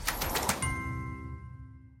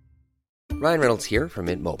 Ryan Reynolds here from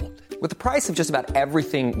Mint Mobile. With the price of just about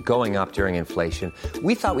everything going up during inflation,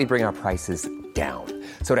 we thought we'd bring our prices down.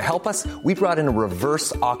 So to help us, we brought in a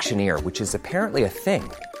reverse auctioneer, which is apparently a thing.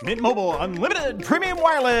 Mint Mobile Unlimited Premium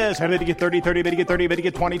Wireless. How to get 30, 30, bit to get 30, bit to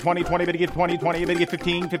get 20, 20, 20, bit to get 20, 20, bit to get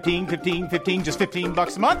 15, 15, 15, 15, just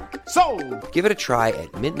 $15 a month? Sold! Give it a try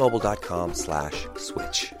at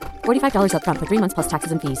mintmobile.com/switch. $45 up front for 3 months plus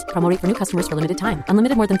taxes and fees. Promo rate for new customers for limited time.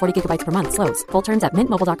 Unlimited more than 40 gigabytes per month. Slows full terms at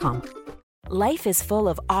mintmobile.com. Life is full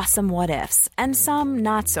of awesome what-ifs, and some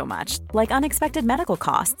not so much, like unexpected medical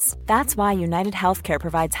costs. That's why United Healthcare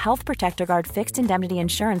provides Health Protector Guard fixed indemnity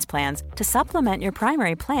insurance plans to supplement your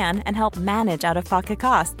primary plan and help manage out-of-pocket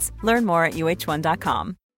costs. Learn more at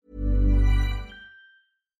uh1.com.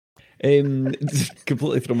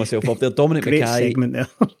 Completely throw myself up there. Dominic Great Mackay. Segment there.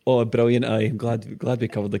 Oh, brilliant. I'm glad we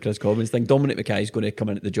covered the Chris Commons thing. Dominic Mackay is going to come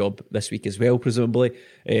in at the job this week as well, presumably.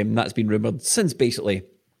 That's been rumoured since basically...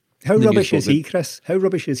 How rubbish is he, Chris? How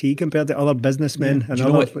rubbish is he compared to other businessmen and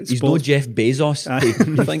other sports? He's no Jeff Bezos. Do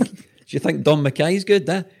you think Dom Mackay's good?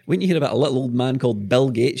 Wouldn't you hear about a little old man called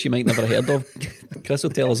Bill Gates you might never heard of? Chris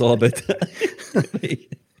will tell us all about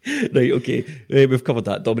it. Right, okay. We've covered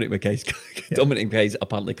that. Dominic Mackay's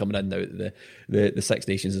apparently coming in now that the Six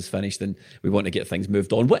Nations is finished and we want to get things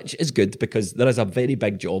moved on, which is good because there is a very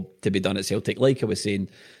big job to be done at Celtic. Like I was saying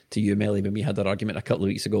to you, Melly, when we had our argument a couple of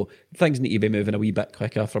weeks ago, things need to be moving a wee bit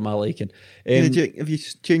quicker for my liking. Have you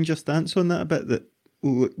changed your stance on that a bit? That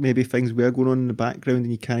maybe things were going on in the background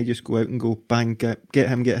and you can't just go out and go, bang, get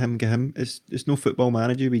him. It's no Football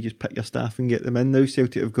Manager. We just pick your staff and get them in now.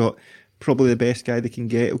 Celtic have got probably the best guy they can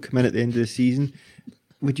get. He'll come in at the end of the season.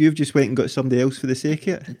 Would you have just went and got somebody else for the sake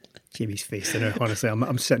of it? Jamie's face now, honestly.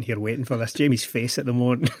 I'm sitting here waiting for this. Jamie's face at the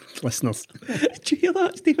moment, listeners. Did you hear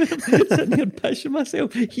that, Stephen? I'm sitting here pissing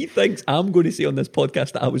myself. He thinks I'm going to say on this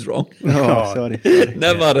podcast that I was wrong. Oh, sorry.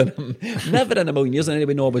 Never in a million years. And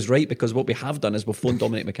anyway, no, I was right because what we have done is we've phoned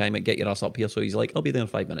Dominic Mackay, get your ass up here. So he's like, I'll be there in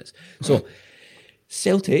 5 minutes. So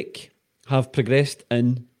Celtic have progressed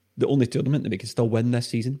in the only tournament that we can still win this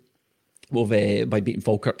season. By beating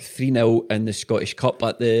Falkirk 3-0 in the Scottish Cup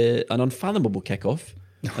at an unfathomable kickoff,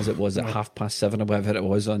 as it was at 7:30 or whatever it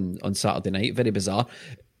was on Saturday night. Very bizarre.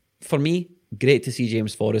 For me, great to see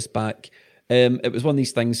James Forrest back. It was one of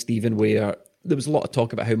these things, Stephen, where there was a lot of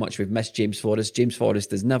talk about how much we've missed James Forrest. James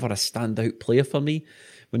Forrest is never a standout player for me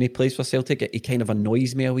when he plays for Celtic. He kind of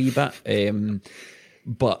annoys me a wee bit.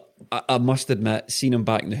 But I must admit, seeing him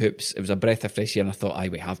back in the hoops, it was a breath of fresh air and I thought,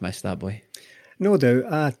 we have missed that boy. No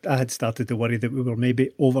doubt. I had started to worry that we were maybe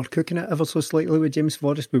overcooking it ever so slightly with James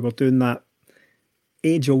Forrest. We were doing that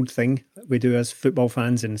age-old thing we do as football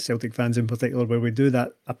fans and Celtic fans in particular, where we do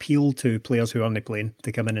that appeal to players who aren't playing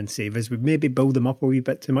to come in and save us. We maybe build them up a wee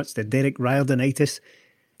bit too much, the Derek Riordanitis.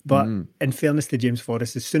 But in fairness to James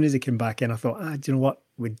Forrest, as soon as he came back in, I thought, do you know what?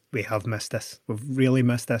 We have missed this. We've really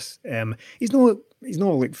missed this. He's not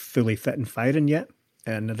like fully fit and firing yet.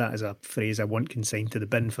 And that is a phrase I want consigned to the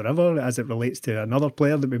bin forever as it relates to another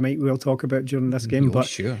player that we might well talk about during this game. But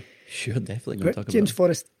sure, definitely going to talk about James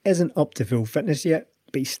Forrest isn't up to full fitness yet,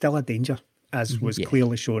 but he's still a danger, as was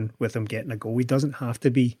clearly shown with him getting a goal. He doesn't have to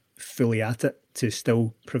be fully at it to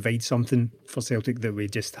still provide something for Celtic that we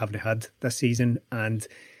just haven't had this season. And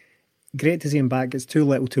great to see him back. It's too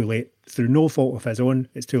little too late. Through no fault of his own,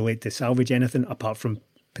 it's too late to salvage anything apart from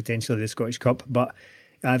potentially the Scottish Cup. But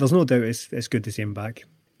there's no doubt it's good to see him back.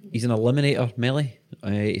 He's an eliminator, Melly.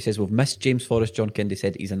 He says, we've missed James Forrest. John Kennedy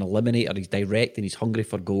said he's an eliminator. He's direct and he's hungry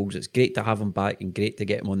for goals. It's great to have him back and great to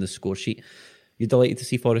get him on the score sheet. You delighted to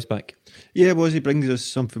see Forrest back? Yeah, he brings us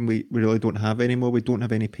something we really don't have anymore. We don't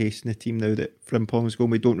have any pace in the team now that Frimpong's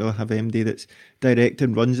gone. We don't really have MD that's direct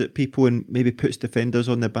and runs at people and maybe puts defenders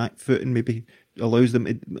on the back foot and maybe allows them,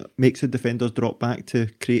 it makes the defenders drop back to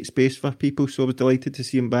create space for people. So I was delighted to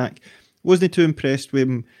see him back. Wasn't too impressed with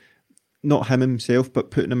him, not him himself,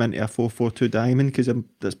 but putting him into a 4-4-2 diamond, because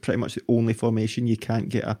that's pretty much the only formation you can't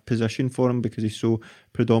get a position for him because he's so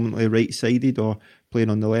predominantly right-sided or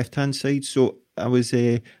playing on the left-hand side. So I was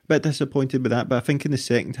a bit disappointed with that, but I think in the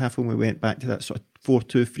second half when we went back to that sort of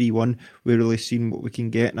 4-2-3-1, we really seen what we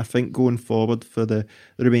can get. And I think going forward for the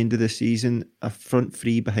remainder of the season, a front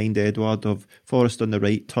three behind Edouard of Forrest on the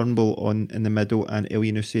right, Turnbull in the middle and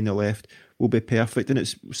Elyounoussi on the left will be perfect. And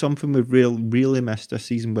it's something we've really missed this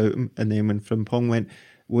season without him. And then when Frimpong went,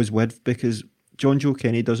 was with, because John Joe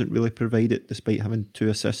Kenny doesn't really provide it despite having 2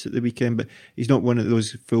 assists at the weekend, but he's not one of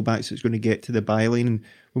those fullbacks that's going to get to the byline. And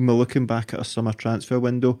when we're looking back at our summer transfer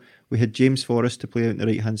window, we had James Forrest to play out on the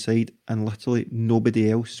right hand side and literally nobody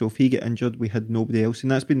else. So if he get injured, we had nobody else, and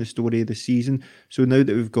that's been the story of the season. So now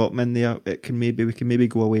that we've got him in there, we can maybe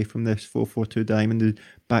go away from this 4-4-2 diamond and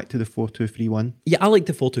back to the 4-2-3-1. Yeah, I like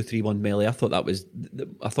the 4-2-3-1, Melly. I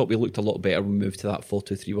thought we looked a lot better when we moved to that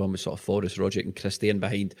 4-2-3-1 with sort of Forrest, Rogic and Christie in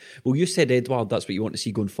behind. Well, you said, Edouard, that's what you want to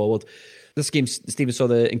see going forward. This game, Stephen, saw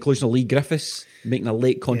the inclusion of Lee Griffiths making a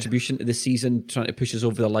late contribution to the season, trying to push us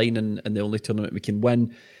over the line in the only tournament we can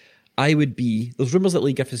win. There's rumours that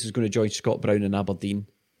Lee Griffiths is going to join Scott Brown in Aberdeen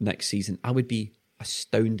next season. I would be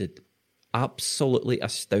astounded, absolutely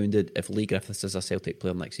astounded, if Lee Griffiths is a Celtic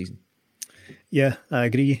player next season. Yeah, I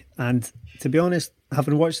agree. And to be honest,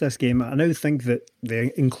 having watched this game, I now think that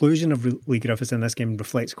the inclusion of Lee Griffiths in this game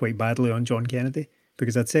reflects quite badly on John Kennedy,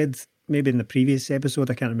 because I'd said, maybe in the previous episode,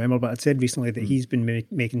 I can't remember, but I'd said recently that he's been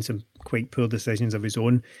making some quite poor decisions of his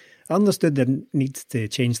own. I understood the need to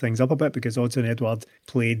change things up a bit because Odsonne Edouard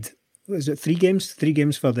played, was it 3 games? 3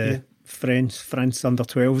 games for the France under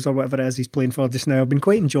 12s or whatever it is he's playing for just now. I've been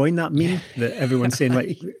quite enjoying that meme that everyone's saying,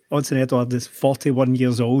 like, Odsonne Edouard is 41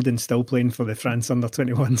 years old and still playing for the France under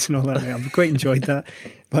 21s and all that. I've quite enjoyed that.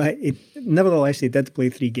 But nevertheless, he did play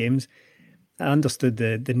 3 games. I understood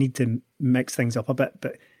the need to mix things up a bit,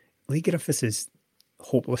 but Lee Griffiths is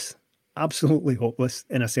hopeless, absolutely hopeless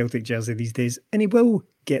in a Celtic jersey these days, and he will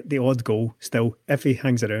get the odd goal still if he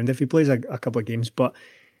hangs around, if he plays a couple of games. But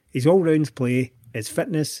his all-round play, his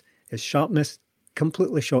fitness, his sharpness,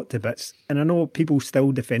 completely shot to bits. And I know people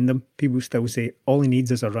still defend him. People still say all he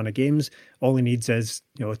needs is a run of games. All he needs is,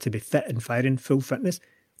 to be fit and firing, full fitness.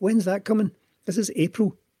 When's that coming? This is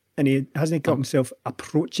April. And he hasn't got himself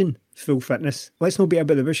approaching full fitness. Let's not beat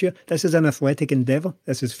about the bush here. This is an athletic endeavour.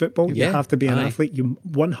 This is football. You have to be an athlete. You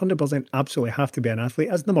 100% absolutely have to be an athlete.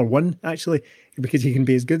 That's number one, actually, because you can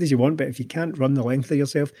be as good as you want, but if you can't run the length of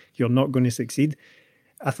yourself, you're not going to succeed.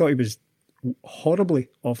 I thought he was horribly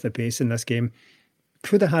off the pace in this game.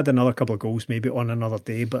 Could have had another couple of goals maybe on another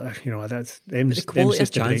day, but that's them. The quality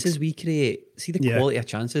of chances we create. See the quality of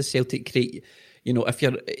chances Celtic create. If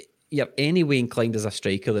you're anyway inclined as a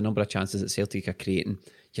striker, the number of chances that Celtic are creating,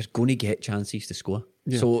 you're going to get chances to score.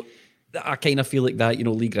 Yeah. So I kind of feel like that,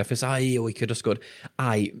 Lee Griffiths, we could have scored.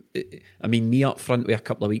 I mean, me up front with a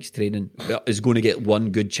couple of weeks training is going to get one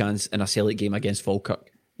good chance in a Celtic game against Falkirk.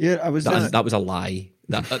 Yeah, that was a lie.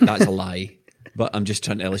 That's a lie. But I'm just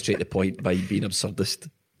trying to illustrate the point by being absurdist.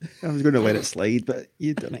 I was going to let it slide, but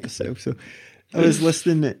you've done it yourself. So I was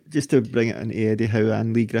listening just to bring it into Eddie Howe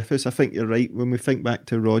and Lee Griffiths. I think you're right. When we think back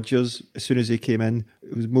to Rodgers, as soon as he came in,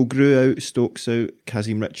 it was Mulgrew out, Stokes out,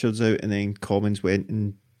 Kazim Richards out, and then Commons went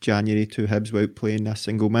in January to Hibs without playing a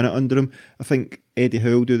single minute under him. I think Eddie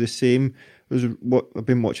Howe will do the same. I've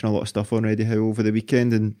been watching a lot of stuff on Eddie Howe over the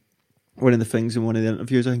weekend, and one of the things in one of the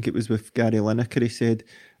interviews, I think it was with Gary Lineker, he said,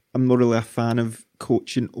 I'm not really a fan of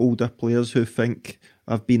coaching older players who think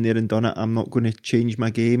I've been there and done it, I'm not going to change my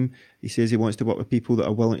game. He says he wants to work with people that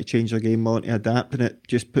are willing to change their game, willing to adapt, and it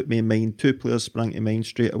just put me in mind. Two players sprang to mind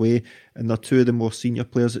straight away, and they're two of the more senior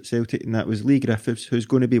players at Celtic, and that was Lee Griffiths, who's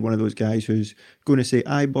going to be one of those guys who's going to say,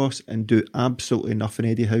 aye boss, and do absolutely nothing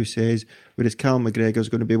Eddie Howe says, whereas Callum McGregor's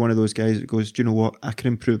going to be one of those guys that goes, do you know what, I can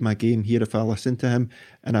improve my game here if I listen to him.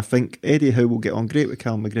 And I think Eddie Howe will get on great with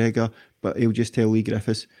Callum McGregor, but he'll just tell Lee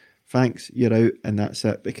Griffiths, thanks, you're out, and that's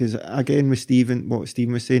it. Because again, with what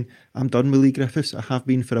Stephen was saying, I'm done with Lee Griffiths. I have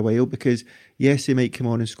been for a while, because yes, he might come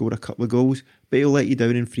on and score a couple of goals, but he'll let you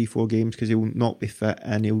down in 3-4 games because he'll not be fit,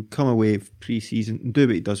 and he'll come away pre-season and do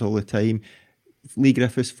what he does all the time. Lee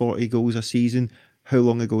Griffiths, 40 goals a season. How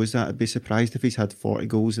long ago is that? I'd be surprised if he's had 40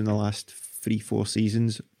 goals in the last 3-4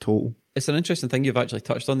 seasons total. It's an interesting thing you've actually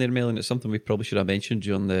touched on there, Mel, and it's something we probably should have mentioned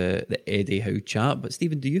during the Eddie Howe chat. But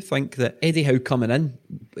Stephen, do you think that Eddie Howe coming in,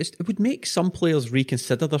 it would make some players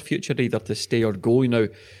reconsider their future, either to stay or go?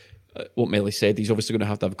 What Melly said, he's obviously going to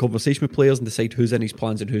have a conversation with players and decide who's in his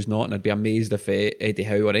plans and who's not. And I'd be amazed if Eddie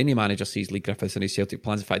Howe or any manager sees Lee Griffiths in his Celtic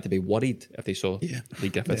plans. In fact, they'd be worried if they saw Lee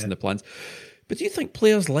Griffiths in the plans. But do you think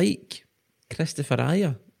players like Christopher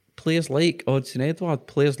Ajer, players like Odsonne Edouard,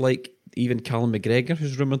 players like even Callum McGregor,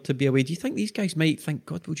 who's rumoured to be away, do you think these guys might think,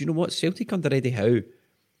 God, well, do you know what, Celtic under Eddie Howe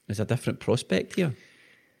is a different prospect here?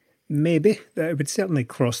 Maybe. It would certainly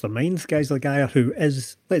cross their minds. Guys like Ajer, who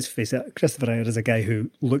is, let's face it, Christopher Ajer is a guy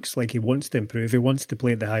who looks like he wants to improve. He wants to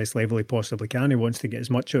play at the highest level he possibly can. He wants to get as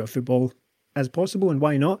much out of football as possible, and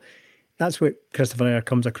why not? That's what Christopher Ajer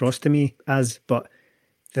comes across to me as. But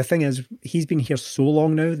the thing is, he's been here so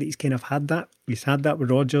long now that he's kind of had that. He's had that with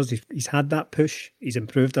Rodgers. He's had that push. He's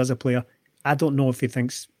improved as a player. I don't know if he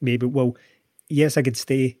thinks maybe, well, yes, I could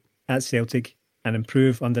stay at Celtic and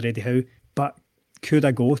improve under Eddie Howe, but could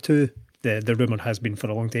I go to, the rumour has been for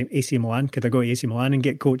a long time, AC Milan? Could I go to AC Milan and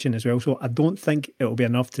get coaching as well? So I don't think it'll be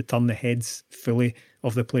enough to turn the heads fully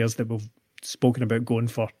of the players that we've spoken about going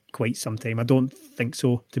for quite some time. I don't think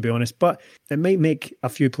so, to be honest. But it might make a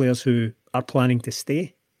few players who are planning to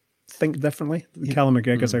stay think differently. Yeah. Callum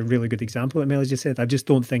McGregor's a really good example that Mel just said. I just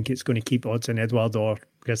don't think it's going to keep Odsonne Edouard or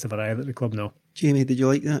Christopher Ajer at the club now. Jamie, did you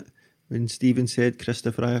like that? When Stephen said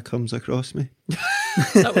Christopher Ajer comes across me?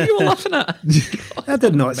 Is that what you were laughing at? I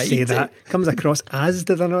did not say that. Comes across as,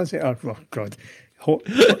 did I not say? Oh, God.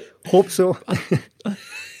 Hope so.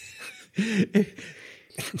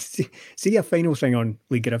 See a final thing on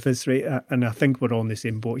Lee Griffiths, right? And I think we're all in the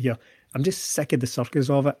same boat here. I'm just sick of the circus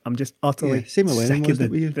of it. I'm just utterly sick of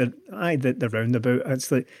the roundabout.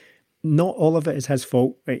 It's like, not all of it is his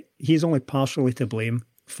fault. Right? He's only partially to blame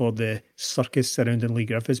for the circus surrounding Lee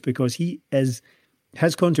Griffiths, because his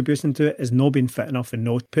contribution to it is not being fit enough and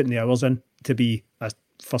not putting the hours in to be a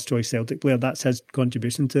first choice Celtic player. That's his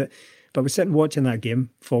contribution to it. But we're sitting watching that game,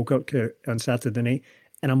 Falkirk, on Saturday night,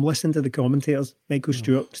 and I'm listening to the commentators, Michael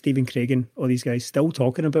Stewart, Stephen Craigan, all these guys still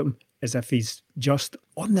talking about him as if he's just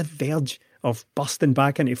on the verge of busting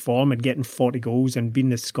back into form and getting 40 goals and being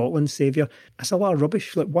the Scotland saviour. That's a lot of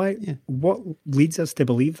rubbish. Like, why? Yeah. What leads us to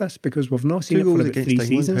believe this? Because we've not seen it for about 3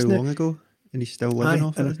 seasons now. How long ago? And he's still living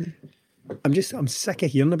off it, isn't he? I'm sick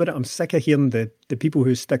of hearing about it. I'm sick of hearing the people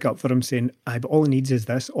who stick up for him saying, but all he needs is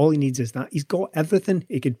this, all he needs is that. He's got everything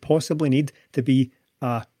he could possibly need to be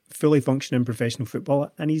a fully functioning professional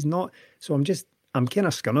footballer, and he's not. So I'm kind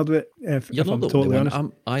of scunnered with it, if I'm totally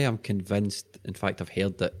honest. I am convinced, in fact, I've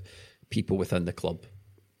heard that people within the club,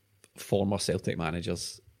 former Celtic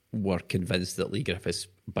managers, were convinced that Lee Griffiths,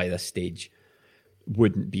 by this stage,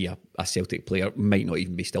 wouldn't be a Celtic player, might not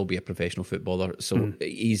even still be a professional footballer. So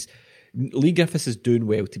Lee Griffiths is doing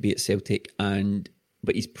well to be at Celtic,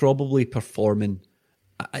 but he's probably performing,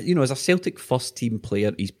 as a Celtic first team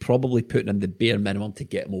player, he's probably putting in the bare minimum to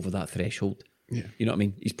get him over that threshold. Yeah. You know what I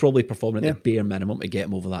mean? He's probably performing at the bare minimum to get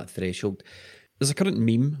him over that threshold. There's a current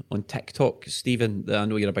meme on TikTok, Stephen. I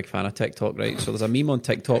know you're a big fan of TikTok, right? So there's a meme on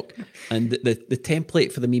TikTok, and the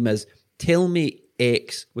template for the meme is, tell me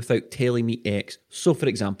X without telling me X. So, for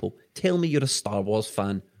example, tell me you're a Star Wars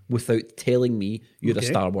fan without telling me you're a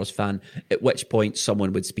Star Wars fan, at which point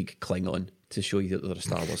someone would speak Klingon to show you that they're a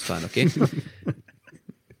Star Wars fan, okay?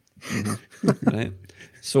 Right.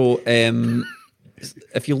 So,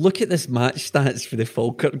 if you look at this match stats for the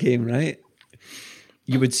Falkirk game, right,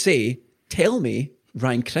 you would say, tell me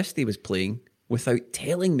Ryan Christie was playing without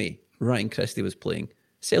telling me Ryan Christie was playing.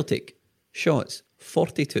 Celtic, shots,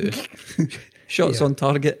 42. Shots on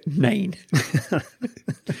target, 9.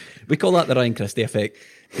 We call that the Ryan Christie effect.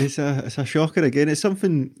 It's a shocker again. It's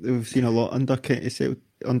something that we've seen a lot under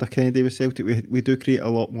Kennedy with Celtic. We do create a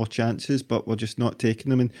lot more chances, but we're just not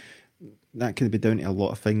taking them. And that could be down to a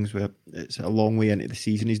lot of things where it's a long way into the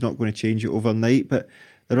season. He's not going to change it overnight. But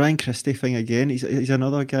the Ryan Christie thing again, he's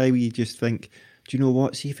another guy where you just think, do you know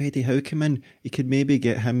what? See if Eddie Howe come in, he could maybe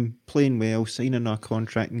get him playing well, signing a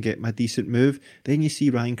contract and get him a decent move. Then you see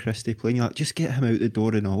Ryan Christie playing, you're like, just get him out the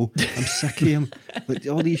door and all. I'm sick of him. Like,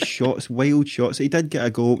 all these shots, wild shots. He did get a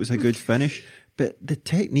goal, it was a good finish. But the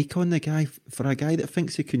technique on the guy, for a guy that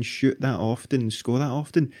thinks he can shoot that often and score that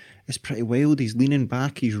often, is pretty wild. He's leaning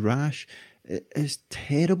back, he's rash. It's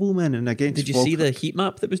terrible, man. And against did you see the heat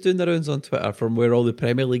map that was doing the rounds on Twitter from where all the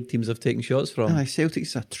Premier League teams have taken shots from?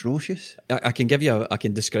 Celtic's atrocious. I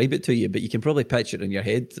can describe it to you, but you can probably picture it in your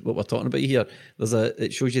head what we're talking about here.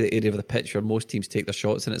 It shows you the area of the pitch where most teams take their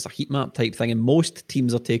shots, and it's a heat map type thing. And most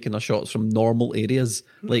teams are taking their shots from normal areas,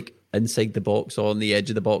 like inside the box or on the edge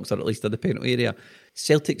of the box, or at least in the penalty area.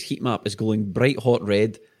 Celtic's heat map is glowing bright hot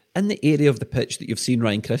red in the area of the pitch that you've seen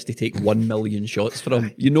Ryan Christie take 1 million shots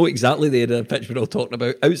from. You know exactly the area of the pitch we're all talking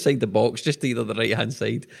about, outside the box, just to either the right-hand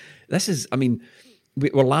side. This is,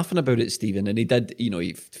 we're laughing about it, Stephen, and he did,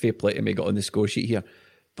 fair play to him, he got on the score sheet here.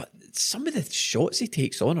 But some of the shots he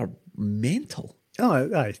takes on are mental. Oh,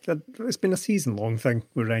 aye. It's been a season-long thing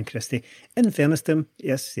with Ryan Christie. In fairness to him,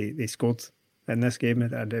 yes, they scored in this game,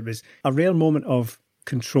 and it was a rare moment of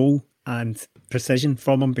control and precision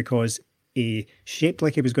from him, because he shaped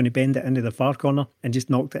like he was going to bend it into the far corner and just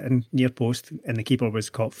knocked it in near post, and the keeper was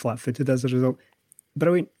caught flat-footed as a result.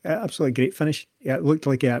 Brilliant, absolutely great finish. Yeah, it looked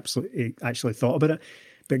like he actually thought about it.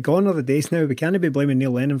 But gone are the days now. We can't be blaming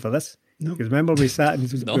Neil Lennon for this. No. Because remember we sat and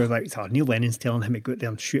we were like, Neil Lennon's telling him to go out there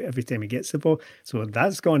and shoot every time he gets the ball. So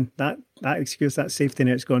that's gone. That excuse, that safety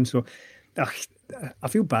net's gone. So I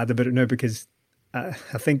feel bad about it now, because I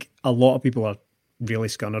think a lot of people are really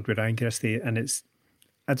scunnered with Ryan Christie, and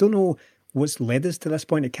I don't know what's led us to this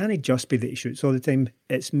point. It can't just be that he shoots all the time.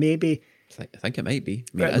 It's maybe... I think it might be.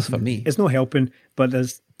 It is for me. It's not helping, but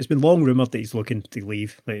it's been long rumoured that he's looking to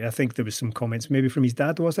leave. Like, I think there was some comments, maybe from his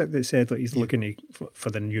dad, was it, that said that he's looking for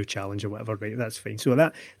the new challenge or whatever. Right, that's fine. So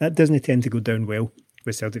that doesn't tend to go down well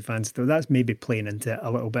with Celtic fans. So that's maybe playing into it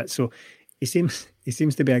a little bit. So he seems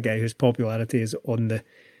to be a guy whose popularity is on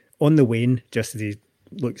the wane, just as he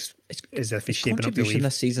looks as if he's shaping up to leave. Contribution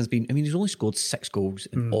this season's been, he's only scored 6 goals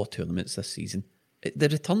in all tournaments this season. The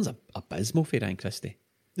returns are abysmal for Ryan Christie.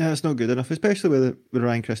 Yeah, it's not good enough, especially with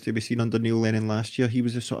Ryan Christie we seen under Neil Lennon last year. He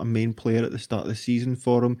was a sort of main player at the start of the season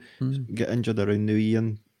for him. Get injured around New Year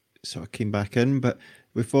and sort of came back in, but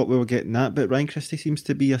we thought we were getting that. But Ryan Christie seems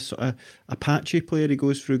to be a sort of a patchy player. He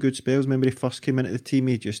goes through good spells. Remember he first came into the team,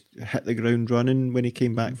 he just hit the ground running when he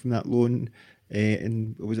came back from that loan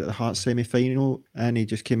and was at the Hearts semi-final, and he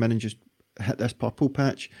just came in and just hit this purple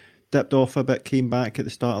patch, dipped off a bit, came back at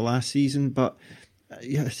the start of last season. But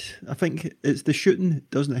yes, I think it's the shooting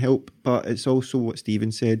doesn't help, but it's also what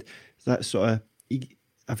Stephen said, that sort of,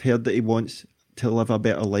 I've heard that he wants to live a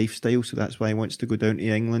better lifestyle, so that's why he wants to go down to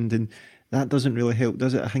England, and that doesn't really help,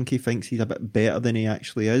 does it? I think he thinks he's a bit better than he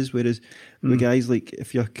actually is. Whereas with guys like,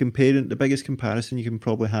 if you're comparing, the biggest comparison you can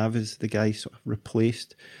probably have is the guy sort of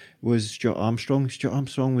replaced was Stuart Armstrong. Stuart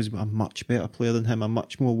Armstrong was a much better player than him, a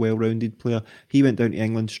much more well-rounded player. He went down to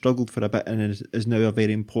England, struggled for a bit, and is now a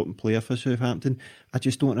very important player for Southampton. I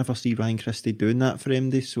just don't ever see Ryan Christie doing that for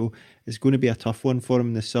MD, so it's going to be a tough one for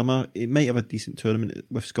him this summer. He might have a decent tournament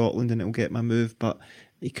with Scotland and it'll get my move, but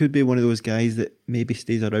he could be one of those guys that maybe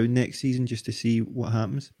stays around next season just to see what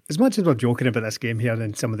happens. As much as we're joking about this game here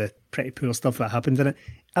and some of the pretty poor stuff that happened in it,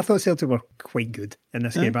 I thought Celtic were quite good in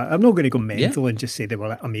this game. I'm not going to go mental and just say they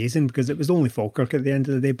were amazing, because it was only Falkirk at the end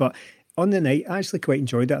of the day, but on the night I actually quite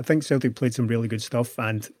enjoyed it. I think Celtic played some really good stuff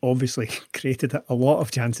and obviously created a lot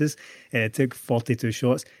of chances. Took 42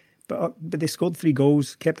 shots, but they scored 3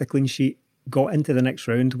 goals, kept a clean sheet, got into the next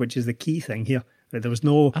round, which is the key thing here. There was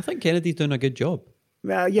no... I think Kennedy's doing a good job.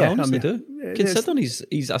 Yeah, I honestly do. Considering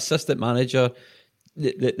he's assistant manager,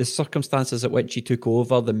 the circumstances at which he took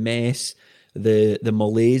over, the mess, the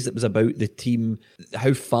malaise that was about the team,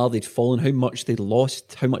 how far they'd fallen, how much they'd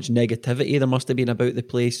lost, how much negativity there must have been about the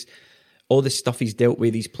place, all the stuff he's dealt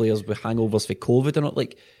with, these players with hangovers for COVID and all,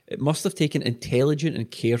 like, it must have taken intelligent and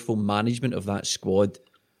careful management of that squad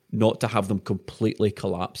not to have them completely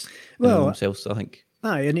collapse themselves, I think.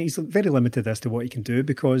 Aye, and he's very limited as to what he can do,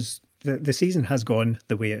 because the season has gone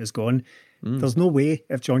the way it has gone. There's no way,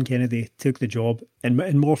 if John Kennedy took the job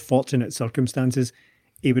in more fortunate circumstances,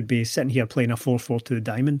 he would be sitting here playing a 4-4-2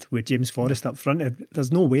 diamond with James Forrest up front.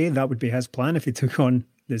 There's no way that would be his plan if he took on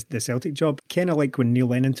the Celtic job. Kind of like when Neil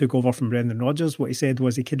Lennon took over from Brendan Rodgers, what he said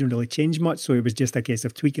was he couldn't really change much, so it was just a case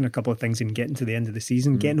of tweaking a couple of things and getting to the end of the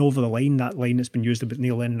season, getting over the line, that line that's been used about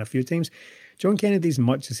Neil Lennon a few times. John Kennedy's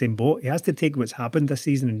much the same boat. He has to take what's happened this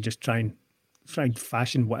season and just try and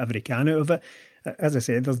fashion whatever he can out of it. As I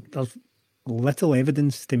said, there's little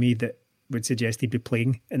evidence to me that would suggest he'd be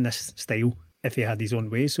playing in this style if he had his own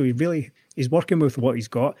way. So he's working with what he's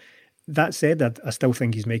got. That said, I still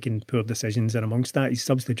think he's making poor decisions, and amongst that, his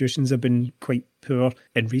substitutions have been quite poor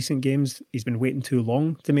in recent games. He's been waiting too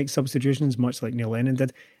long to make substitutions, much like Neil Lennon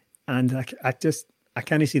did. And I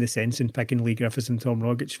can't see the sense in picking Lee Griffiths and Tom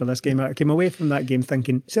Rogic for this game. I came away from that game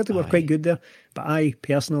thinking Celtic were quite good there, but I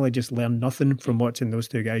personally just learned nothing from watching those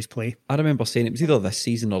two guys play. I remember saying it was either this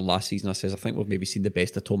season or last season. I think we've maybe seen the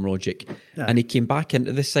best of Tom Rogic, and he came back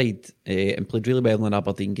into the side and played really well in an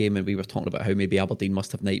Aberdeen game. And we were talking about how maybe Aberdeen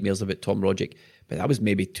must have nightmares about Tom Rogic, but that was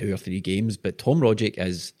maybe 2 or 3 games. But Tom Rogic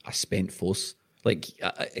is a spent force. Like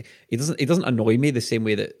he doesn't annoy me the same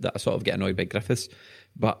way that I sort of get annoyed by Griffiths.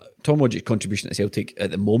 But Tom Rogic's contribution to Celtic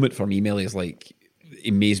at the moment for me, Melly, is like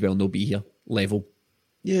he may as well not be here level.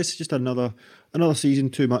 Yeah, it's just another season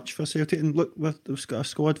too much for Celtic. And look, we've got a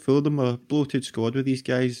squad full of them, a bloated squad with these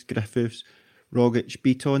guys, Griffiths, Rogic,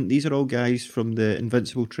 Beaton. These are all guys from the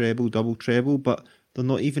invincible treble, double treble, but they're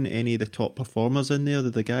not even any of the top performers in there.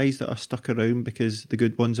 They're the guys that are stuck around because the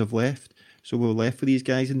good ones have left. So we're left with these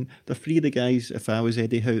guys, and the 3 of the guys, if I was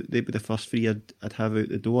Eddie Howe, they'd be the first 3 I'd have out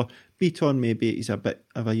the door. Beaton, maybe he's a bit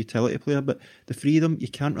of a utility player, but the 3 of them, you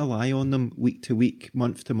can't rely on them week to week,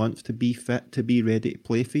 month to month to be fit, to be ready to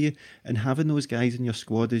play for you. And having those guys in your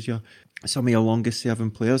squad as some of your longest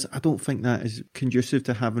serving players, I don't think that is conducive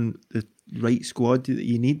to having the right squad that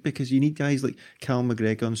you need, because you need guys like Cal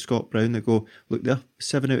McGregor and Scott Brown that go, look, they're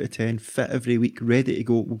 7 out of 10, fit every week, ready to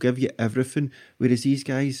go, we'll give you everything. Whereas these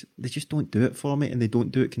guys, they just don't do it for me, and they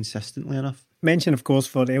don't do it consistently enough. Mention, of course,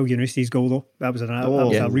 for El Yunusi's goal, though. That was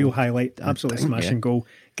a real highlight. Absolutely smashing goal.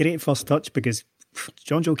 Great first touch, because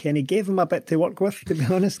John Joe Kenny gave him a bit to work with, to be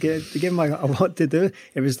honest. They gave him a lot to do.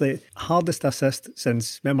 It was the hardest assist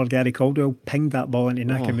since, remember, Gary Caldwell pinged that ball into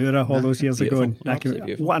Nakamura all those years ago. And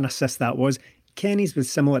what an assist that was. Kenny's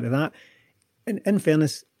was similar to that. In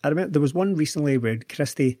fairness, I remember there was one recently where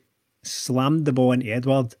Christie slammed the ball into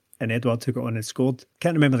Edward, and Edward took it on and scored.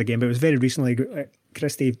 Can't remember the game, but it was very recently.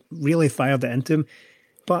 Christie really fired it into him.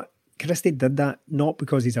 But Christie did that not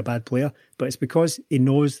because he's a bad player, but it's because he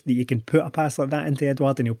knows that you can put a pass like that into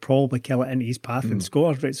Edward and he'll probably kill it into his path and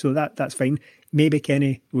score. Right? So that's fine. Maybe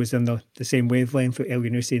Kenny was in the same wavelength with El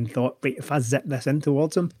Yunusi and thought, right, if I zip this in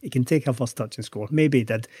towards him, he can take a first touch and score. Maybe he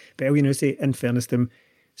did. But El Yunusi, in fairness to him,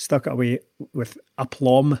 stuck it away with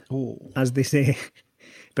aplomb, as they say.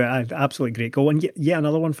 But absolutely great goal. And yet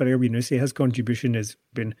another one for El Yunusi. His contribution has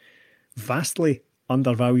been vastly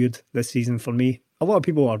undervalued this season for me. A lot of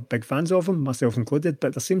people are big fans of him, myself included,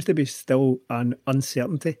 but there seems to be still an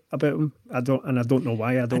uncertainty about him. I don't know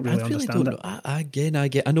why. I don't really understand it.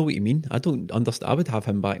 I know what you mean. I don't understand. I would have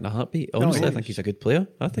him back in a heartbeat. Honestly, I think he's a good player.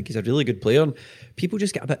 I think he's a really good player. And people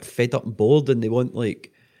just get a bit fed up and bored, and they want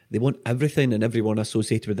they want everything and everyone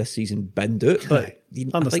associated with this season binned out. But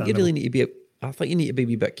I think you really need to be. I think you need to be a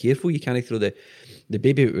wee bit careful. You can't throw the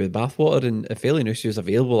baby out with bathwater. And if Elyounoussi is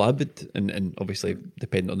available, I would, and obviously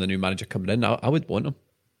depending on the new manager coming in, I would want him.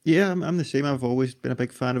 Yeah, I'm the same. I've always been a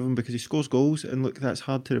big fan of him because he scores goals, and look, that's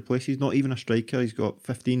hard to replace. He's not even a striker. He's got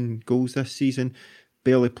 15 goals this season.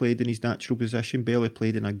 Barely played in his natural position. Barely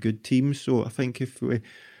played in a good team. So I think if we're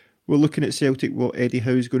looking at Celtic, what Eddie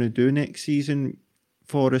Howe's going to do next season,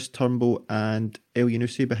 Forrest, Turnbull and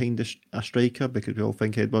Elyounoussi behind a striker, because we all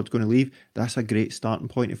think Edouard's going to leave. That's a great starting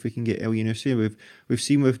point if we can get Elyounoussi. We've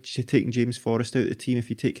seen with taking James Forrest out of the team, if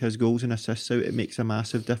you take his goals and assists out, it makes a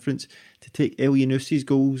massive difference. To take Elyounoussi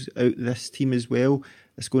goals out this team as well,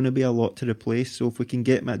 it's going to be a lot to replace. So if we can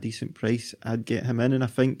get him at a decent price, I'd get him in. And I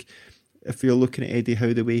think if you're looking at Eddie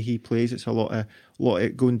Howe, the way he plays, it's a lot of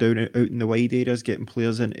going down out in the wide areas, getting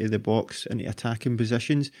players into the box, into attacking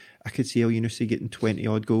positions. I could see Elyounoussi getting 20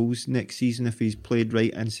 odd goals next season if he's played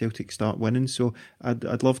right and Celtic start winning. So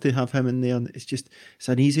I'd love to have him in there. It's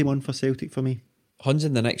an easy one for Celtic for me. Hunn's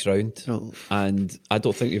in the next round, and I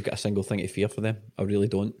don't think we've got a single thing to fear for them. I really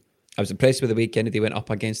don't. I was impressed with the way Kennedy went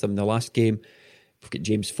up against them in the last game. We've got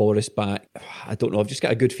James Forrest back. I don't know. I've just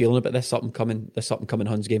got a good feeling about this up and coming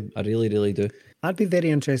Huns game. I really, really do. I'd be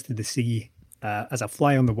very interested to see, as a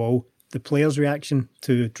fly on the wall, the players' reaction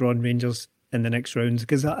to drawing Rangers in the next rounds,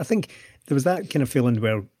 because I think there was that kind of feeling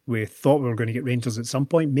where we thought we were going to get Rangers at some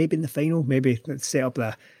point, maybe in the final, maybe set up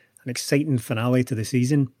an exciting finale to the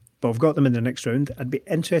season. But we've got them in the next round. I'd be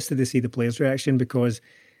interested to see the players' reaction, because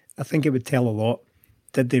I think it would tell a lot.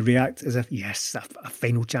 Did they react as if, yes, a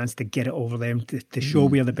final chance to get it over them, to show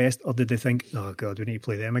we are the best? Or did they think, oh, God, we need to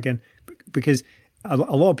play them again? Because a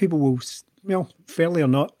lot of people will, fairly or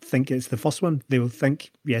not, think it's the first one. They will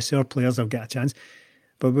think, yes, our players will get a chance.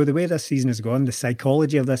 But with the way this season has gone, the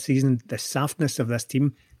psychology of this season, the softness of this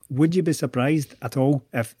team, would you be surprised at all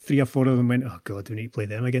if 3 or 4 of them went, oh, God, we need to play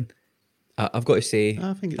them again? I've got to say,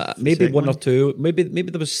 I think maybe one or two, maybe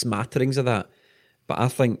there was smatterings of that. But I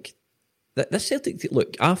think this Celtic team,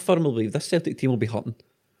 look, I firmly believe this Celtic team will be hurting.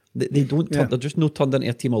 They don't turn, they're just not turned into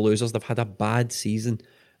a team of losers. They've had a bad season.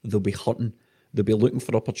 They'll be hurting. They'll be looking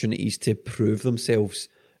for opportunities to prove themselves.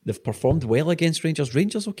 They've performed well against Rangers.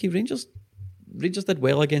 Rangers did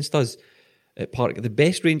well against us at Park. The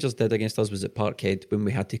best Rangers did against us was at Parkhead when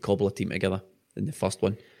we had to cobble a team together in the first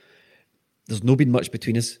one. There's no been much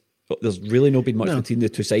between us. There's really no been much between the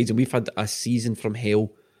two sides, and we've had a season from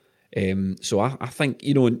hell. So I think,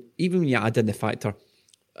 even when you add in the factor,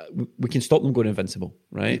 we can stop them going invincible,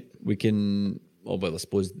 right? We can, I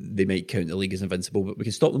suppose they might count the league as invincible, but we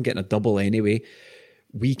can stop them getting a double anyway.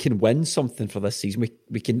 We can win something for this season.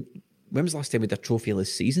 We can. When was the last time we had a trophy-less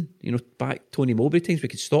season? Back Tony Mowbray times, we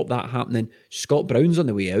could stop that happening. Scott Brown's on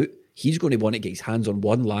the way out. He's going to want to get his hands on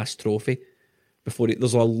one last trophy before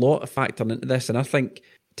there's a lot of factoring into this, and I think,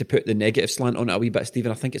 to put the negative slant on it a wee bit, Stephen,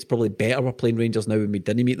 I think it's probably better we're playing Rangers now when we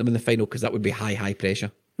didn't meet them in the final, because that would be high pressure.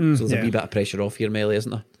 So there's a wee bit of pressure off here, Melly,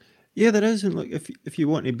 isn't there? Yeah, there is. And look, if you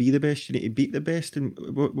want to be the best, you need to beat the best. And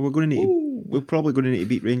we're probably going to need to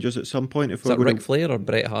beat Rangers at some point. Is that Ric Flair or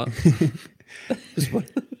Bret Hart?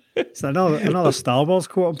 It's another Star Wars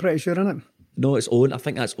quote, I'm pretty sure, isn't it? No, it's Owen. I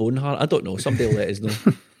think that's Owen Hart. I don't know. Somebody will let us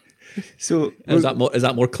know. So is that more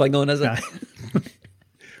Klingon, is it?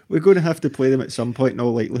 We're going to have to play them at some point in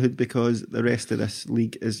all likelihood, because the rest of this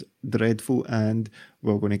league is dreadful and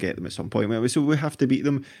we're going to get them at some point. So we have to beat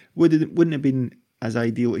them. Wouldn't have been as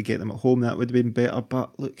ideal to get them at home. That would have been better.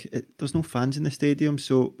 But look, there's no fans in the stadium.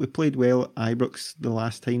 So we played well at Ibrox the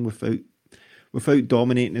last time without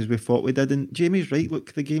dominating as we thought we did. And Jamie's right.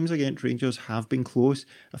 Look, the games against Rangers have been close.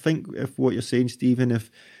 I think if what you're saying, Stephen,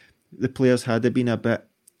 if the players had been a bit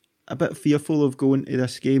fearful of going to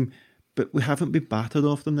this game, but we haven't been battered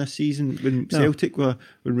off them this season. When Celtic were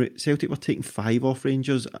taking 5 off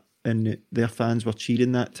Rangers and their fans were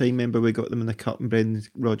cheering that time, remember we got them in the cup and Brendan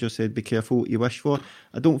Rodgers said, be careful what you wish for.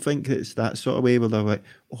 I don't think it's that sort of way where they're like,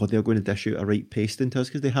 oh, they're going to dish out a right pasting to us,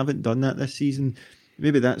 because they haven't done that this season.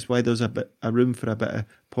 Maybe that's why there's a room for a bit of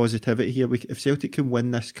positivity here. If Celtic can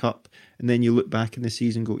win this cup and then you look back in the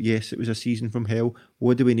season and go, yes, it was a season from hell,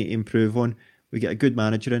 what do we need to improve on? We get a good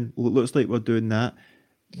manager in. Well, it looks like we're doing that.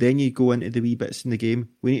 Then you go into the wee bits in the game.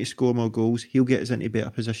 We need to score more goals. He'll get us into better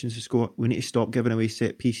positions to score. We need to stop giving away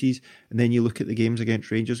set pieces. And then you look at the games against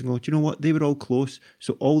Rangers and go, do you know what? They were all close.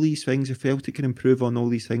 So all these things, if Celtic can improve on all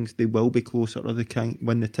these things, they will be closer, or they can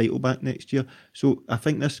win the title back next year. So I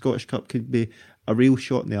think this Scottish Cup could be a real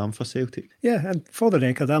shot in the arm for Celtic. Yeah, and for the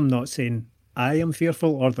record, I'm not saying I am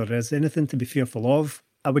fearful or there is anything to be fearful of.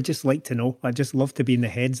 I would just like to know. I'd just love to be in the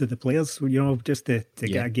heads of the players, just to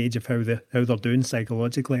get a gauge of how they're doing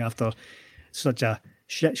psychologically after such a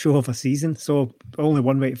shit show of a season. So only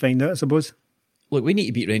one way to find out, I suppose. Look, we need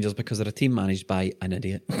to beat Rangers because they're a team managed by an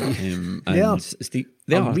idiot. And they are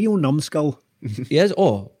a real numbskull. He is.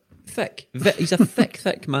 Oh, thick. He's a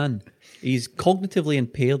thick man. He's cognitively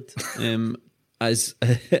impaired, as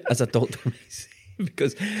a doctor might say.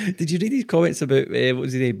 Because did you read his comments about what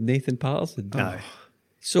was his name, Nathan Patterson? No.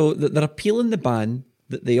 So they're appealing the ban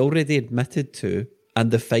that they already admitted to,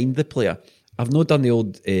 and they fined the player. I've not done the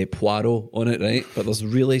old Poirot on it, right? But there's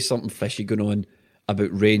really something fishy going on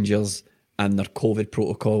about Rangers and their COVID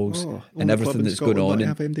protocols and everything that's going on.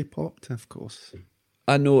 Have MD popped, of course.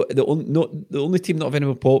 I know the only team not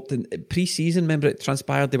having popped in pre-season. Remember, it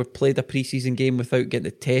transpired they were played a pre-season game without getting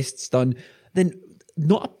the tests done. Then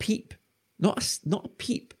not a peep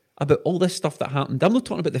about all this stuff that happened. I'm not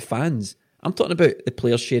talking about the fans. I'm talking about the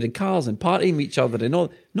players sharing cars and partying with each other and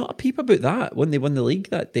all. Not a peep about that when they won the league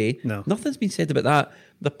that day. No. Nothing's been said about that.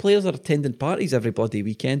 The players are attending parties every bloody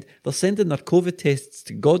weekend. They're sending their COVID tests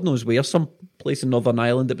to God knows where, some place in Northern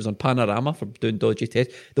Ireland that was on Panorama for doing dodgy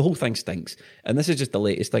tests. The whole thing stinks. And this is just the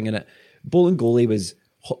latest thing in it. Bolingoli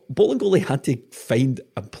had to find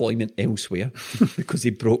employment elsewhere because he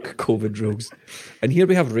broke COVID rules. And here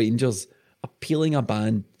we have Rangers appealing a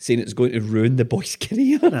ban, saying it's going to ruin the boy's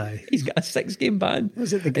career. Aye. He's got a 6-game ban.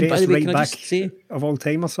 Was it the greatest right back of all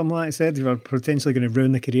time or something like I said? You were potentially going to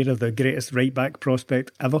ruin the career of the greatest right back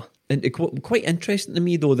prospect ever. And quite interesting to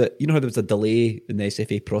me though that, you know how there was a delay in the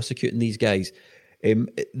SFA prosecuting these guys.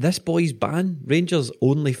 This boy's ban, Rangers'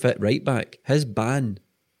 only fit right back, his ban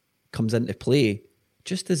comes into play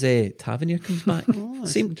just as Tavernier comes back.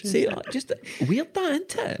 Just weird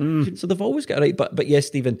that, isn't it? So they've always got it right. But yes,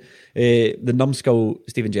 Stephen, the numbskull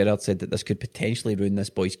Stephen Gerrard said that this could potentially ruin this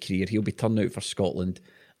boy's career. He'll be turned out for Scotland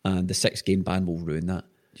and the 6-game ban will ruin that.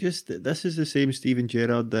 This is the same Stephen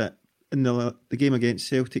Gerrard that in the game against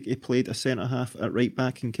Celtic, he played a centre-half at right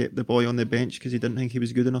back and kept the boy on the bench because he didn't think he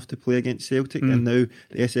was good enough to play against Celtic. And now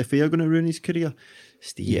the SFA are going to ruin his career.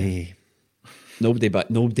 Steve. Yeah. Nobody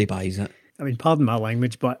buys it. I mean, pardon my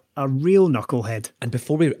language, but a real knucklehead. And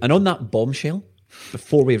on that bombshell,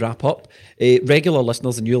 before we wrap up, regular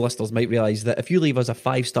listeners and new listeners might realise that if you leave us a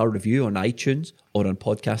 5-star review on iTunes or on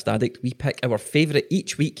Podcast Addict, we pick our favourite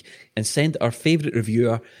each week and send our favourite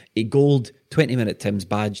reviewer a gold 20-minute Tim's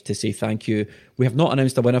badge to say thank you. We have not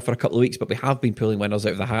announced a winner for a couple of weeks, but we have been pulling winners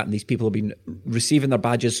out of the hat, and these people have been receiving their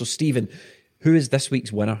badges. So, Stephen, who is this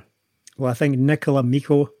week's winner? Well, I think Nicola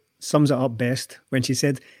Miko sums it up best when she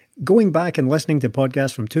said, going back and listening to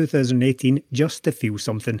podcasts from 2018 just to feel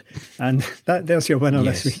something. And there's your winner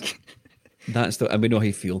this week. And we know how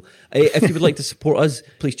you feel. If you would like to support us,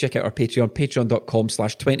 please check out our Patreon,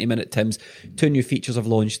 patreon.com/20minutetims. 2 new features have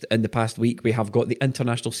launched in the past week. We have got the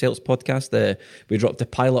International Celts podcast. We dropped a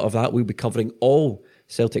pilot of that. We'll be covering all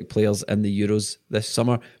Celtic players in the Euros this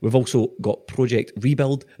summer. We've also got Project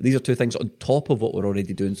Rebuild. These are 2 things on top of what we're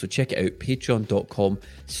already doing. So check it out,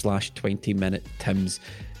 patreon.com/20minutetims.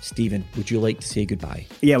 Stephen, would you like to say goodbye?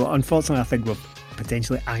 Yeah, well, unfortunately, I think we've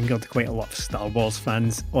potentially angered quite a lot of Star Wars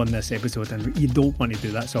fans on this episode, and you don't want to do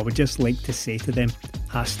that, so I would just like to say to them,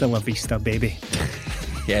 hasta la vista, baby.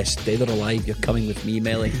 Yes, dead or alive, you're coming with me,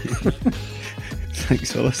 Melly.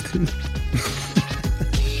 Thanks for listening.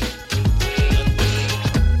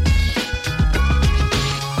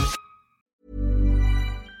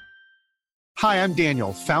 Hi, I'm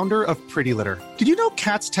Daniel, founder of Pretty Litter. Did you know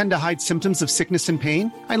cats tend to hide symptoms of sickness and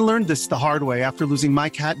pain? I learned this the hard way after losing my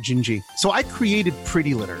cat, Gingy. So I created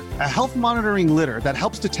Pretty Litter, a health monitoring litter that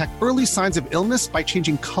helps detect early signs of illness by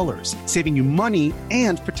changing colors, saving you money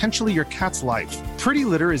and potentially your cat's life. Pretty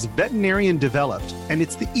Litter is veterinarian developed, and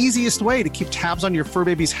it's the easiest way to keep tabs on your fur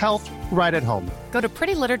baby's health right at home. Go to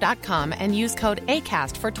prettylitter.com and use code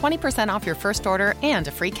ACAST for 20% off your first order and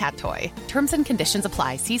a free cat toy. Terms and conditions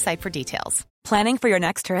apply. See site for details. Planning for your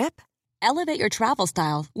next trip? Elevate your travel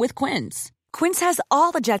style with Quince. Quince has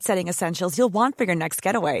all the jet-setting essentials you'll want for your next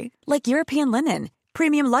getaway, like European linen,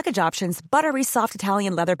 premium luggage options, buttery soft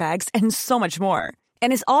Italian leather bags, and so much more.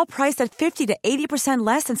 And is all priced at 50 to 80%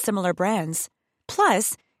 less than similar brands.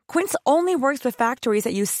 Plus, Quince only works with factories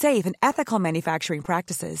that use safe and ethical manufacturing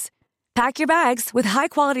practices. Pack your bags with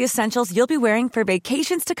high-quality essentials you'll be wearing for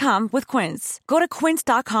vacations to come with Quince. Go to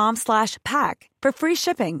quince.com/pack for free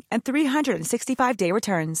shipping and 365-day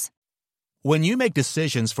returns. When you make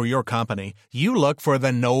decisions for your company, you look for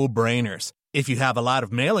the no-brainers. If you have a lot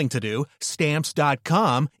of mailing to do,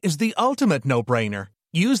 Stamps.com is the ultimate no-brainer.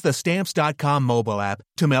 Use the Stamps.com mobile app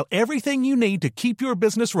to mail everything you need to keep your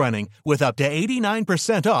business running with up to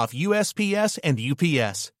 89% off USPS and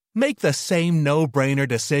UPS. Make the same no-brainer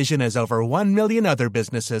decision as over 1 million other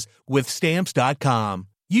businesses with Stamps.com.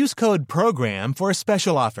 Use code PROGRAM for a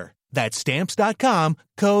special offer. That's Stamps.com,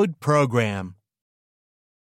 code PROGRAM.